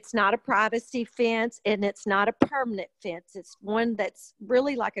 It's not a privacy fence, and it's not a permanent fence. It's one that's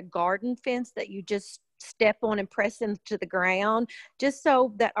really like a garden fence that you just step on and press into the ground, just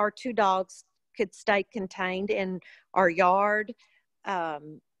so that our 2 dogs could stay contained in our yard.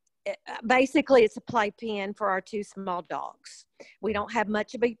 Basically, it's a playpen for our 2 small dogs. We don't have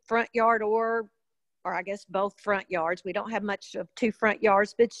much of a front yard or I guess both front yards. We don't have much of 2 front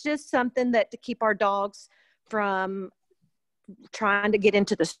yards, but it's just something that to keep our dogs from trying to get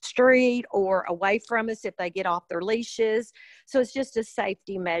into the street or away from us if they get off their leashes. So it's just a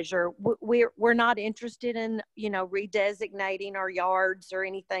safety measure. We're not interested in, redesignating our yards or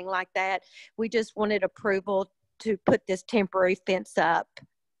anything like that. We just wanted approval to put this temporary fence up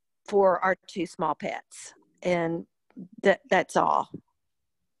for our 2 small pets. And that's all.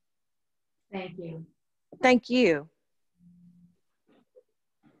 Thank you. Thank you.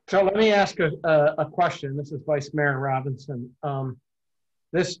 So let me ask a question. This is Vice Mayor Robinson.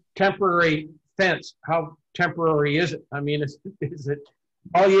 This temporary fence, how temporary is it? I mean, is it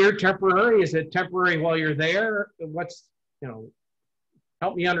all year temporary? Is it temporary while you're there? What's,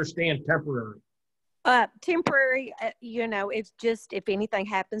 help me understand temporary. Temporary, it's just if anything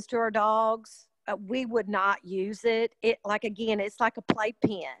happens to our dogs, we would not use it. It's like a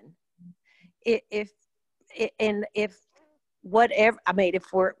playpen. If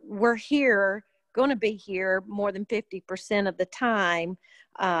we're here, going to be here more than 50% of the time,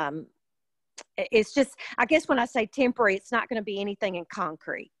 it's just, I guess when I say temporary, it's not going to be anything in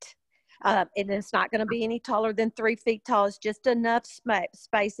concrete. And it's not going to be any taller than 3 feet tall. It's just enough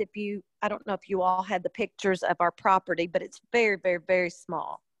space. I don't know if you all had the pictures of our property, but it's very, very, very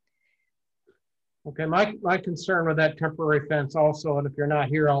small. Okay, my concern with that temporary fence also, and if you're not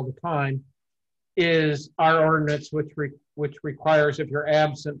here all the time, is our ordinance, which requires if you're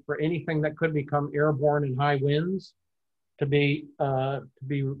absent for anything that could become airborne in high winds to be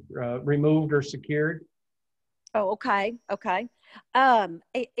removed or secured. Oh, okay.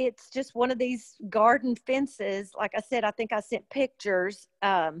 It's just one of these garden fences. Like I said, I think I sent pictures.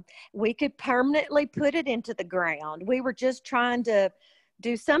 We could permanently put it into the ground. We were just trying to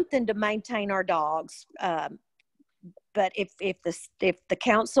do something to maintain our dogs. But if the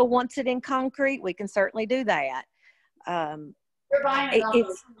council wants it in concrete, we can certainly do that. You're buying it off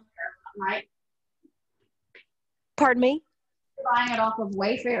of, right? Pardon me? You're buying it off of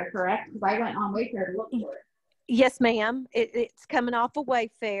Wayfair, correct? Because I went on Wayfair to look for it. Yes, ma'am. It's coming off of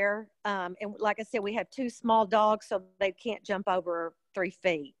Wayfair. And like I said, we have 2 small dogs, so they can't jump over 3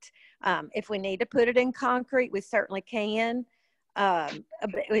 feet. If we need to put it in concrete, we certainly can.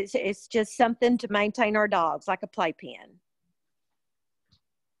 It's just something to maintain our dogs, like a playpen.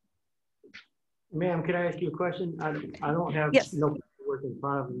 Ma'am, can I ask you a question? I don't have no paperwork in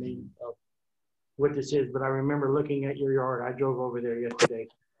front of me of what this is, but I remember looking at your yard. I drove over there yesterday.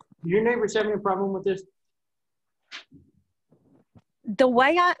 Do your neighbors have any problem with this? The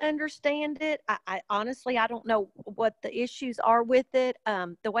way I understand it, I honestly, I don't know what the issues are with it.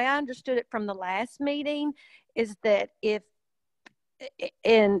 The way I understood it from the last meeting is that if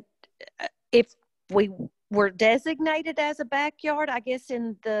we were designated as a backyard, I guess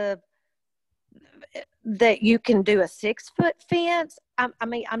that you can do a 6-foot fence. I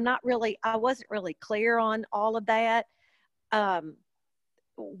wasn't really clear on all of that.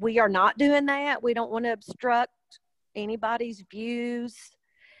 We are not doing that. We don't want to obstruct anybody's views.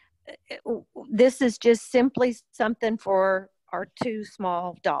 This is just simply something for our 2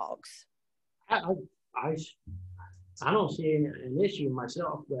 small dogs. I don't see an issue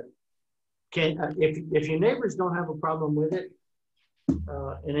myself, but if your neighbors don't have a problem with it,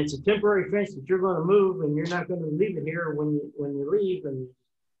 and it's a temporary fence that you're going to move and you're not going to leave it here when you leave, and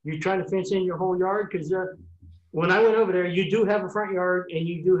you're trying to fence in your whole yard, because when I went over there, you do have a front yard and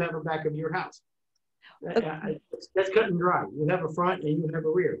you do have a back of your house. That's cut and dry. You have a front and you have a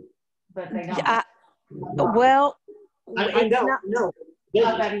rear. But they don't. I know.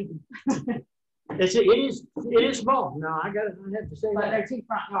 Not that easy. It is small. No, I have to say but that. they're 2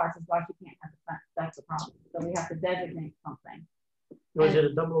 front yards, is why she can't have the front. That's the problem. So we have to designate something. Was it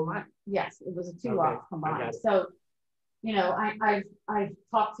a double lot? Yes, it was a two Okay, lots I got combined. it. So, you know, I've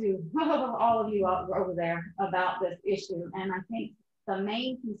talked to all of you over there about this issue, and I think the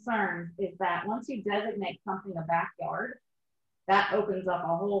main concern is that once you designate something a backyard, that opens up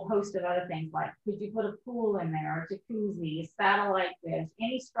a whole host of other things, like could you put a pool in there, a jacuzzi, a satellite dish,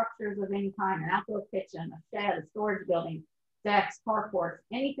 any structures of any kind, an outdoor kitchen, a shed, a storage building, decks, carports,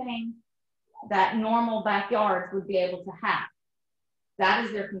 anything that normal backyards would be able to have. That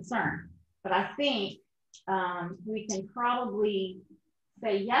is their concern. But I think we can probably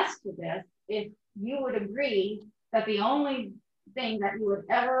say yes to this if you would agree that the only thing that you would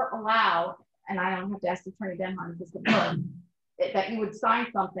ever allow, and I don't have to ask Attorney Denhart this before, that you would sign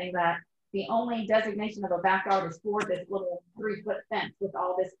something that the only designation of a backyard is for this little 3-foot fence with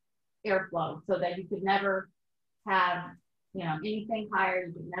all this airflow, so that you could never have, you know, anything higher.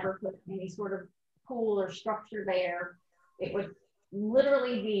 You could never put any sort of pool or structure there. It would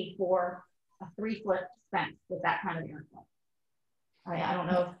literally be for a 3-foot fence with that kind of airflow. I don't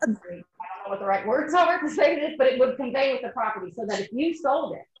know what the right words are to say this, but it would convey with the property, so that if you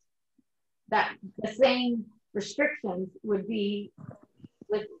sold it, that the same restrictions would be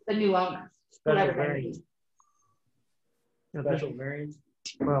with the new owners. Special variance. Special variance.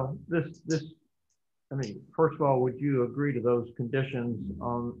 Well, I mean, first of all, would you agree to those conditions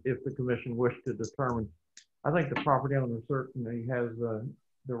on if the commission wished to determine? I think the property owner certainly has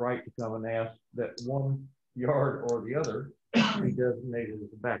the right to come and ask that one yard or the other be designated as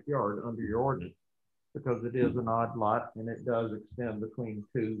a backyard under your ordinance, because it is an odd lot and it does extend between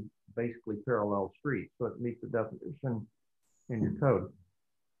two basically parallel streets, so it meets the definition in your code.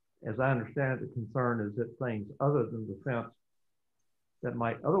 As I understand it, the concern is that things other than the fence that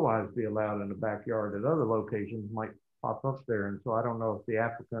might otherwise be allowed in the backyard at other locations might pop up there. And so I don't know if the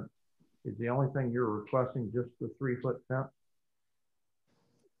applicant, is the only thing you're requesting just the 3-foot fence?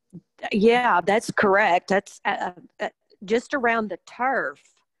 Yeah, that's correct. That's just around the turf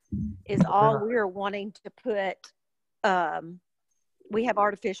is all we're wanting to put. We have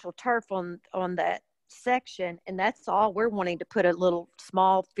artificial turf on that section, and that's all we're wanting to put a little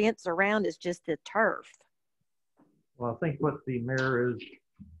small fence around is just the turf. Well, I think what the mayor is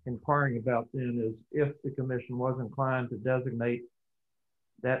inquiring about then is if the commission was inclined to designate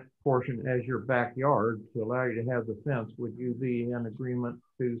that portion as your backyard to allow you to have the fence, would you be in agreement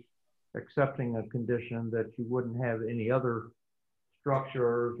to accepting a condition that you wouldn't have any other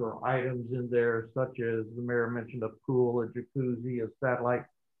structures or items in there, such as the mayor mentioned, a pool, a jacuzzi, a satellite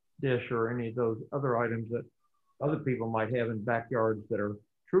dish, or any of those other items that other people might have in backyards that are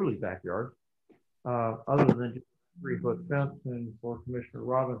truly backyards, other than just 3-foot fence? And for Commissioner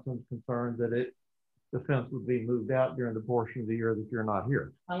Robinson's concern that the fence would be moved out during the portion of the year that you're not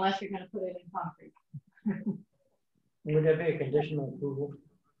here. Unless you're going to put it in concrete. Would that be a conditional approval?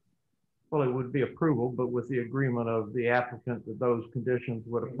 Well, it would be approval, but with the agreement of the applicant that those conditions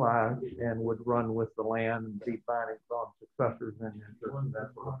would apply and would run with the land and be binding on successors and that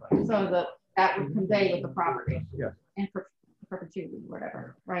sort of thing. So that would convey with the property. Yes. In perpetuity,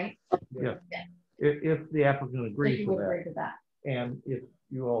 whatever, right? Yes. Yeah. If the applicant agrees to that. And if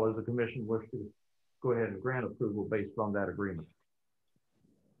you all as a commission wish to go ahead and grant approval based on that agreement.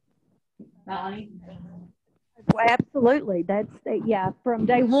 Melanie? Well, absolutely. Yeah, from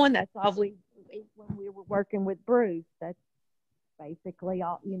day one, that's all when we were working with Bruce, that's basically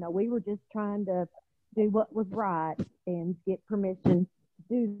all, you know, we were just trying to do what was right and get permission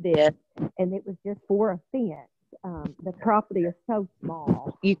to do this. And it was just for a fence. The property is so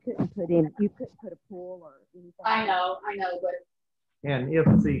small. You couldn't put a pool or anything. I know, but. And if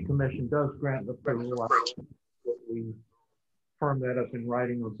the commission does grant approval, we firm that up in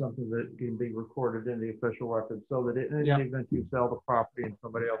writing on something that can be recorded in the official record, so that in the event you sell the property and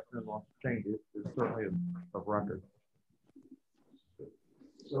somebody else then wants to change it, it's certainly a record.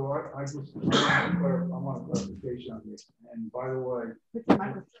 So I want a clarification on this. And by the way,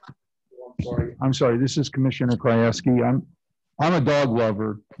 I'm sorry. This is Commissioner Krajewski. I'm a dog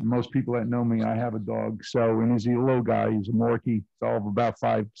lover. Most people that know me, I have a dog. So, and he's a little guy. He's a Morkie. He's all of about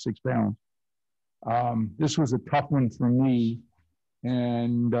 5-6 pounds. This was a tough one for me.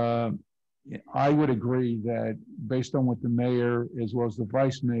 And I would agree that based on what the mayor as well as the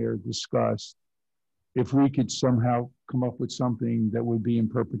vice mayor discussed, if we could somehow come up with something that would be in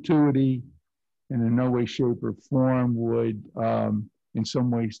perpetuity and in no way, shape, or form would in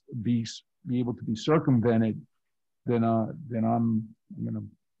some ways be able to be circumvented, then I'm going to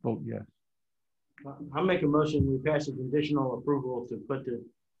vote yes. I'll make a motion. We pass a conditional approval to put the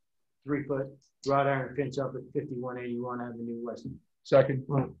 3-foot wrought iron fence up at 5181 Avenue West. Second.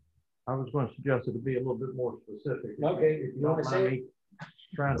 Well, I was going to suggest it to be a little bit more specific. Okay. If you don't mind me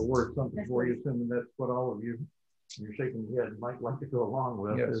trying to word something for you, assuming that's what all of you, you're shaking your head, might like to go along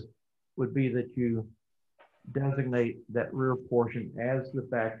with, Yes. would be that you designate that rear portion as the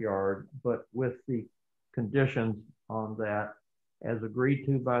backyard, but with the conditions on that as agreed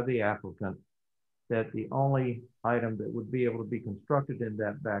to by the applicant, that the only item that would be able to be constructed in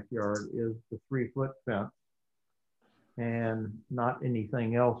that backyard is the 3-foot fence and not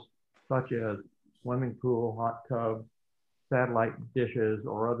anything else such as swimming pool, hot tub, satellite dishes,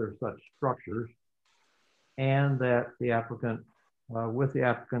 or other such structures, and that the applicant, with the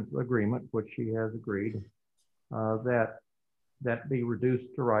applicant's agreement, which she has agreed, that be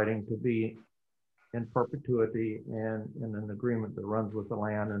reduced to writing to be in perpetuity and in an agreement that runs with the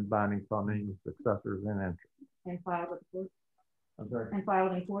land and binding upon any successors in interest. And filed with the court. I'm sorry? And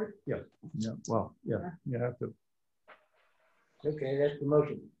filed in court. Yes. Yeah. Well, yeah. You have to. Okay, that's the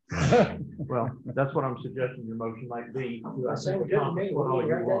motion. Well, that's what I'm suggesting your motion might be. That sounds good to me. What all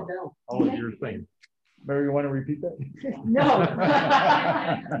you Write that want, down. all of your things. Mary, you want to repeat that? No.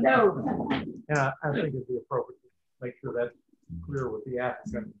 No. And I think it'd be appropriate to make sure that's clear with the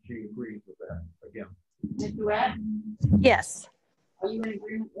applicant, that she agrees with that again. Ms. Duett, Yes. are you in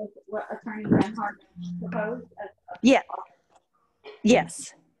agreement with what Attorney Reinhardt proposed? Yeah.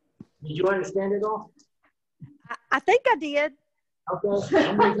 Yes. Did you understand it all? I think I did. Okay.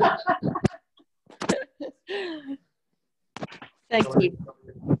 I'm with you. Thank you.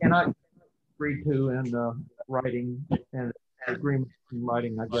 And I agree to in writing and agreement in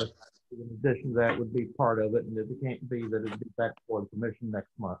writing, I guess, in addition to that would be part of it. And if it can't be, that it'd be back for the commission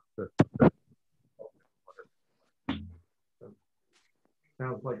next month. So,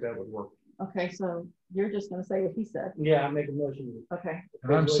 sounds like that would work. Okay, so you're just gonna say what he said. Yeah, I make a motion. Okay.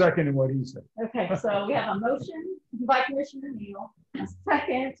 And I'm seconding what he said. Okay, so we have a motion by Commissioner Neal, a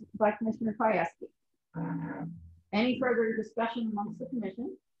second by Commissioner Kwiaski. Any further discussion amongst the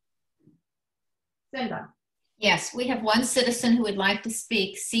commission? Cinda. Yes, we have one citizen who would like to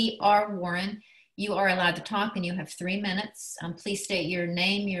speak, C.R. Warren. You are allowed to talk and you have 3 minutes. Please state your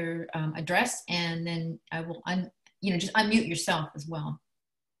name, your address, and then I will, just unmute yourself as well.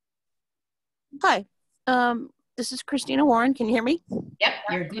 Hi, this is Christina Warren. Can you hear me? Yep,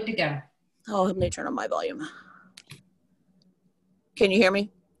 you're good to go. Oh, let me turn on my volume. Can you hear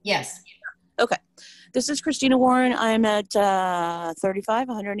me? Yes. Okay. This is Christina Warren. I'm at 35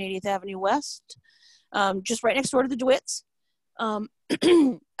 180th Avenue West, just right next door to the DeWitts.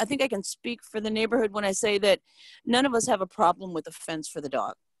 I think I can speak for the neighborhood when I say that none of us have a problem with a fence for the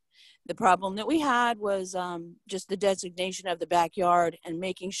dog. The problem that we had was just the designation of the backyard and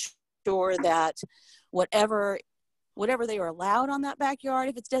making sure that whatever they are allowed on that backyard,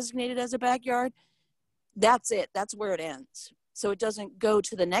 if it's designated as a backyard, that's it. That's where it ends. So it doesn't go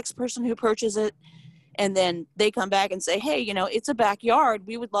to the next person who purchases it, and then they come back and say, hey, it's a backyard.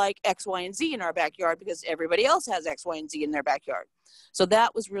 We would like X, Y, and Z in our backyard because everybody else has X, Y, and Z in their backyard. So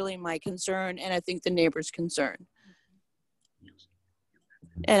that was really my concern, and I think the neighbor's concern.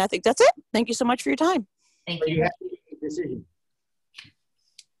 And I think that's it. Thank you so much for your time. Thank you. You have to make a decision.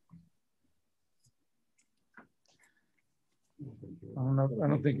 I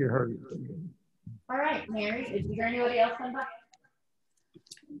don't think you heard it. All right, Mary, is there anybody else on that?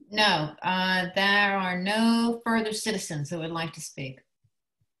 No, there are no further citizens who would like to speak.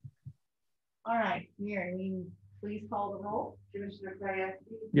 All right, Mary, will you please call the roll? Commissioner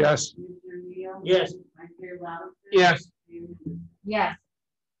Kwiatkowski? Yes. Commissioner Neal? Yes. Vice Chair Robinson? Yes. Yes.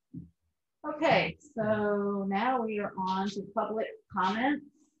 Okay, so now we are on to public comments.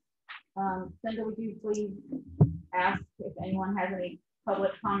 Cinda, would you please ask if anyone has any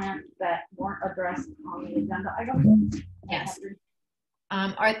public comments that weren't addressed on the agenda item? Yes.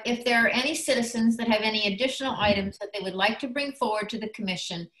 If there are any citizens that have any additional items that they would like to bring forward to the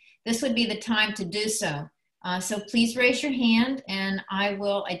commission, this would be the time to do so. So please raise your hand and I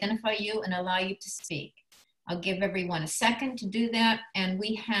will identify you and allow you to speak. I'll give everyone a second to do that. And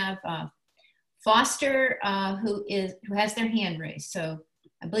we have Foster who has their hand raised. So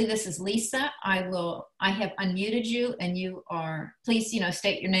I believe this is Lisa. I have unmuted you and you are, please,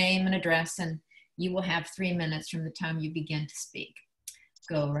 state your name and address and you will have 3 minutes from the time you begin to speak.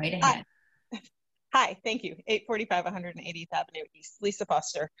 Go right ahead. Hi, thank you. 845 180th Avenue East, Lisa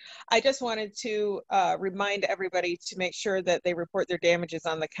Foster. I just wanted to remind everybody to make sure that they report their damages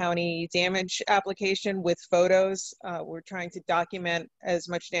on the county damage application with photos. We're trying to document as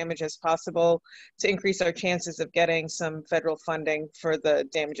much damage as possible to increase our chances of getting some federal funding for the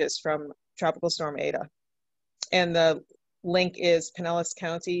damages from Tropical Storm Eta. And the link is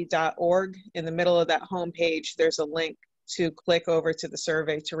pinellascounty.org. In the middle of that homepage, there's a link to click over to the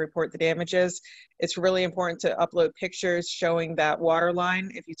survey to report the damages. It's really important to upload pictures showing that water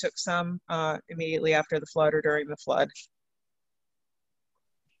line if you took some immediately after the flood or during the flood.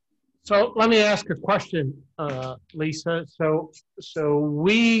 So let me ask a question, Lisa. So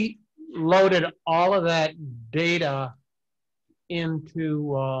we loaded all of that data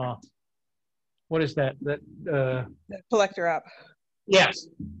into what is that? The collector app. Yes,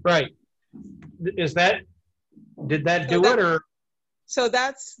 right. Did that do it or? So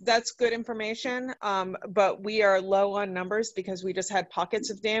that's good information, but we are low on numbers because we just had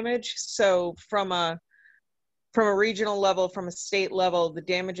pockets of damage. So from a regional level, from a state level, the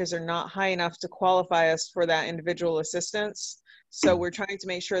damages are not high enough to qualify us for that individual assistance. So we're trying to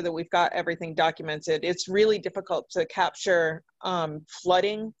make sure that we've got everything documented. It's really difficult to capture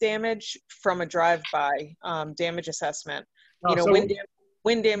flooding damage from a drive-by damage assessment. You know,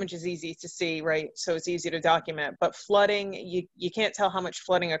 wind damage is easy to see, right? So it's easy to document, but flooding, you can't tell how much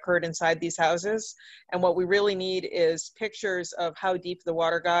flooding occurred inside these houses. And what we really need is pictures of how deep the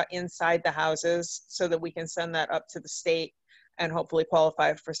water got inside the houses so that we can send that up to the state and hopefully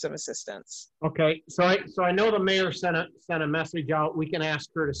qualify for some assistance. Okay, so I know the mayor sent a message out. We can ask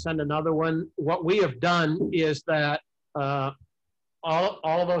her to send another one. What we have done is that all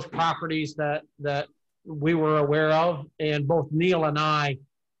of those properties that we were aware of, and both Neil and I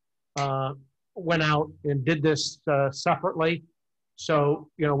went out and did this separately. So,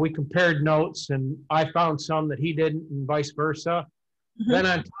 you know, we compared notes and I found some that he didn't and vice versa. Mm-hmm. Then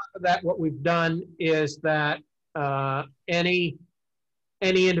on top of that, what we've done is that any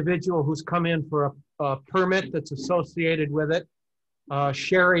individual who's come in for a permit that's associated with it,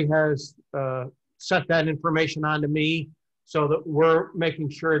 Sherry has sent that information on to me, so that we're making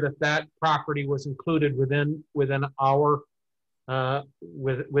sure that that property was included within our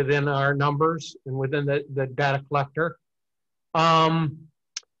within our numbers and within the data collector.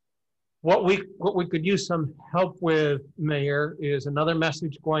 What we could use some help with, Mayor, is another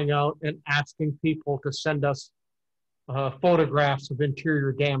message going out and asking people to send us photographs of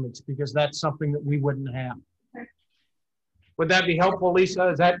interior damage, because that's something that we wouldn't have. Would that be helpful, Lisa?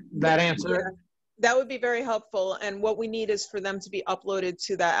 Is that answer it? That would be very helpful. And what we need is for them to be uploaded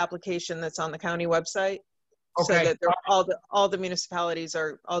to that application that's on the county website. Okay. So that all the municipalities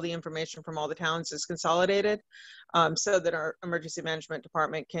all the information from all the towns is consolidated, so that our emergency management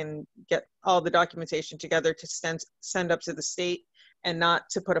department can get all the documentation together to send up to the state, and not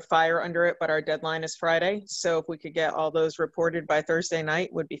to put a fire under it, but our deadline is Friday. So if we could get all those reported by Thursday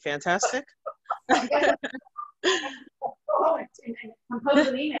night would be fantastic.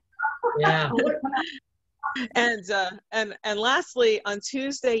 Yeah. And lastly, on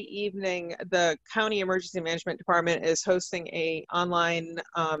Tuesday evening, the county emergency management department is hosting a online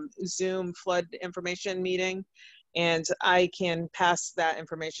Zoom flood information meeting, and I can pass that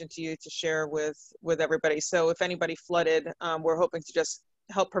information to you to share with everybody. So if anybody flooded, we're hoping to just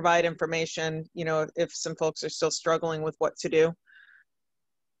help provide information, you know, if some folks are still struggling with what to do.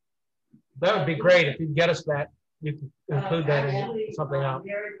 That would be great if you'd get us that. You can include that in something else.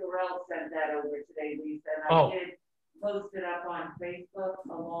 Mary Burrell sent that over today, Lisa, and I did post it up on Facebook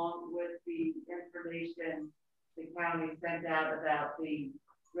along with the information the county sent out about the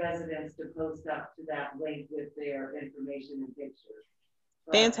residents to post up to that link with their information and pictures.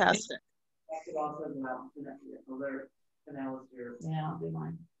 Fantastic. I could also go out and alert Pinellas. Yeah, I'll do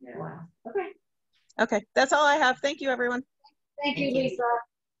mine. Yeah. Wow. Okay. Okay, that's all I have. Thank you, everyone. Thank you, Lisa.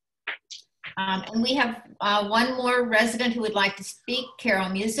 And we have one more resident who would like to speak, Carol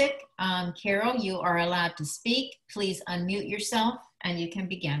Music. Carol, you are allowed to speak. Please unmute yourself and you can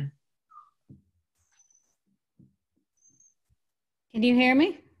begin. Can you hear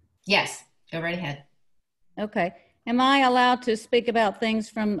me? Yes, go right ahead. Okay. Am I allowed to speak about things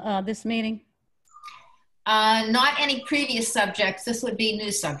from this meeting? Not any previous subjects. This would be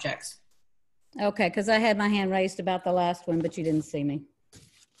new subjects. Okay, because I had my hand raised about the last one, but you didn't see me.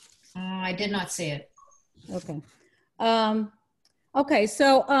 I did not see it. Okay. Okay,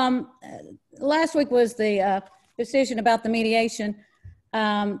 so last week was the decision about the mediation.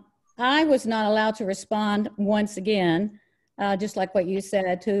 I was not allowed to respond once again, just like what you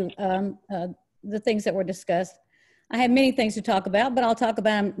said, to the things that were discussed. I have many things to talk about, but I'll talk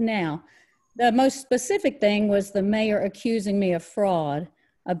about them now. The most specific thing was the mayor accusing me of fraud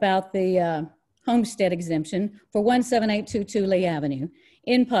about the homestead exemption for 17822 Lee Avenue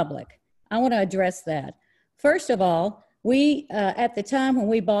in public. I want to address that. First of all, we, at the time when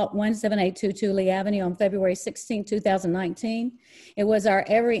we bought 17822 Lee Avenue on February 16, 2019, it was our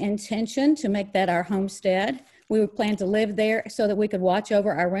every intention to make that our homestead. We would plan to live there so that we could watch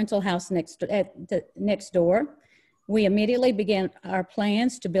over our rental house next door. We immediately began our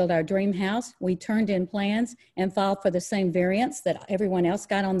plans to build our dream house. We turned in plans and filed for the same variance that everyone else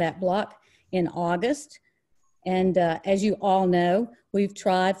got on that block in August. And as you all know, we've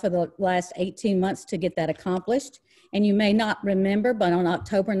tried for the last 18 months to get that accomplished. And you may not remember, but on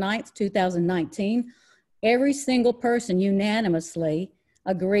October 9th, 2019, every single person unanimously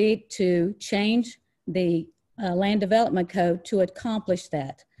agreed to change the land development code to accomplish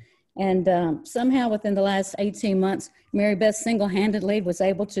that. And somehow within the last 18 months, Mary Beth single-handedly was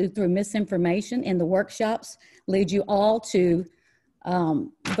able to, through misinformation in the workshops, lead you all to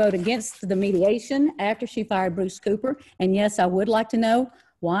vote against the mediation after she fired Bruce Cooper. And yes, I would like to know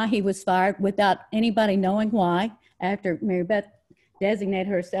why he was fired without anybody knowing why, after Mary Beth designated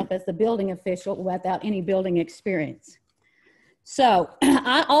herself as the building official without any building experience. So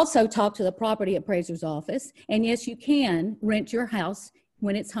I also talked to the property appraiser's office, and yes, you can rent your house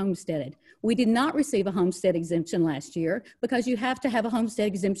when it's homesteaded. We did not receive a homestead exemption last year because you have to have a homestead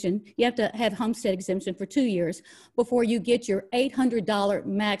exemption. You have to have homestead exemption for 2 years before you get your $800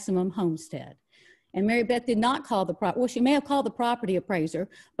 maximum homestead. And Mary Beth did not call well, she may have called the property appraiser,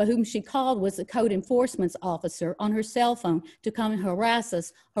 but whom she called was the code enforcement officer on her cell phone to come and harass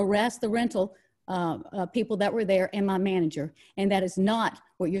us, harass the rental people that were there and my manager. And that is not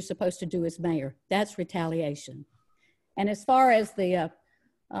what you're supposed to do as mayor. That's retaliation. And as far as the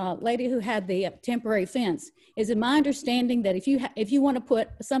lady who had the temporary fence, is it my understanding that if you want to put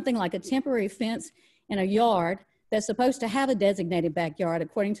something like a temporary fence in a yard that's supposed to have a designated backyard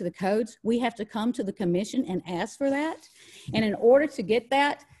according to the codes, we have to come to the commission and ask for that? And in order to get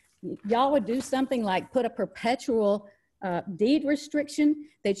that, y'all would do something like put a perpetual deed restriction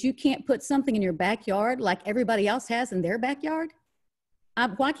that you can't put something in your backyard like everybody else has in their backyard?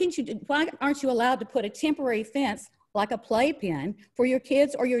 Why aren't you allowed to put a temporary fence like a playpen for your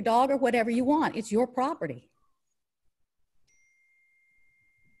kids or your dog or whatever you want? It's your property.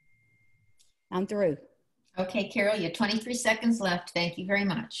 I'm through. Okay, Carol, you have 23 seconds left. Thank you very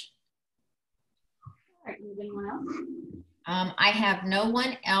much. All right, is anyone else? I have no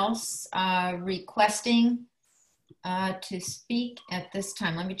one else requesting to speak at this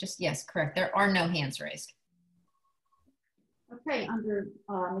time. Let me just, yes, correct. There are no hands raised. Okay, under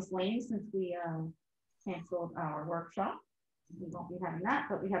miscellaneous, since we canceled our workshop, we won't be having that,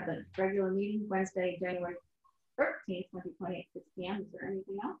 but we have the regular meeting Wednesday, January 13th, 2020 at 6 p.m. Is there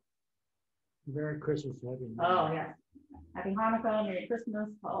anything else? Merry Christmas. Oh, yeah. Happy Hanukkah, Merry Christmas.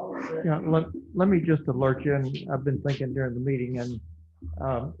 All of it. Yeah, let me just alert you, and I've been thinking during the meeting, and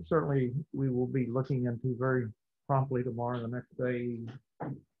certainly we will be looking into very promptly tomorrow, the next day,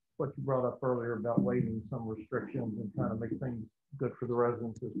 what you brought up earlier about waiving some restrictions and trying to make things good for the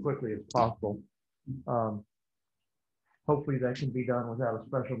residents as quickly as possible. Hopefully that can be done without a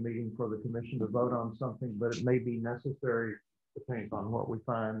special meeting for the commission to vote on something, but it may be necessary, depending on what we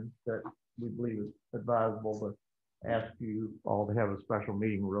find that we believe is advisable, to ask you all to have a special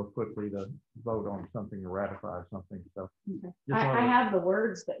meeting real quickly to vote on something or ratify something. So okay. I have the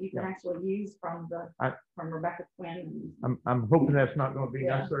words that you can actually use from Rebecca Quinn. I'm hoping that's not going to be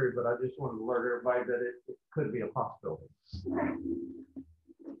necessary, but I just wanted to alert everybody that it could be a possibility. Okay.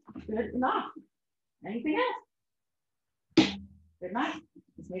 Good enough. Anything else? Good night.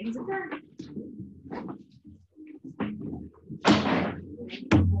 This meeting's adjourned.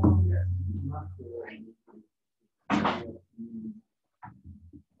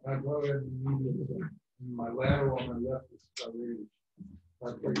 I go ahead and need my lateral on my left is already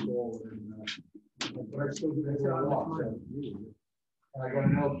pretty cold, but I still do have a walk. So, and I got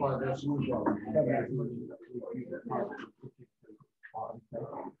an L5 that's one problem.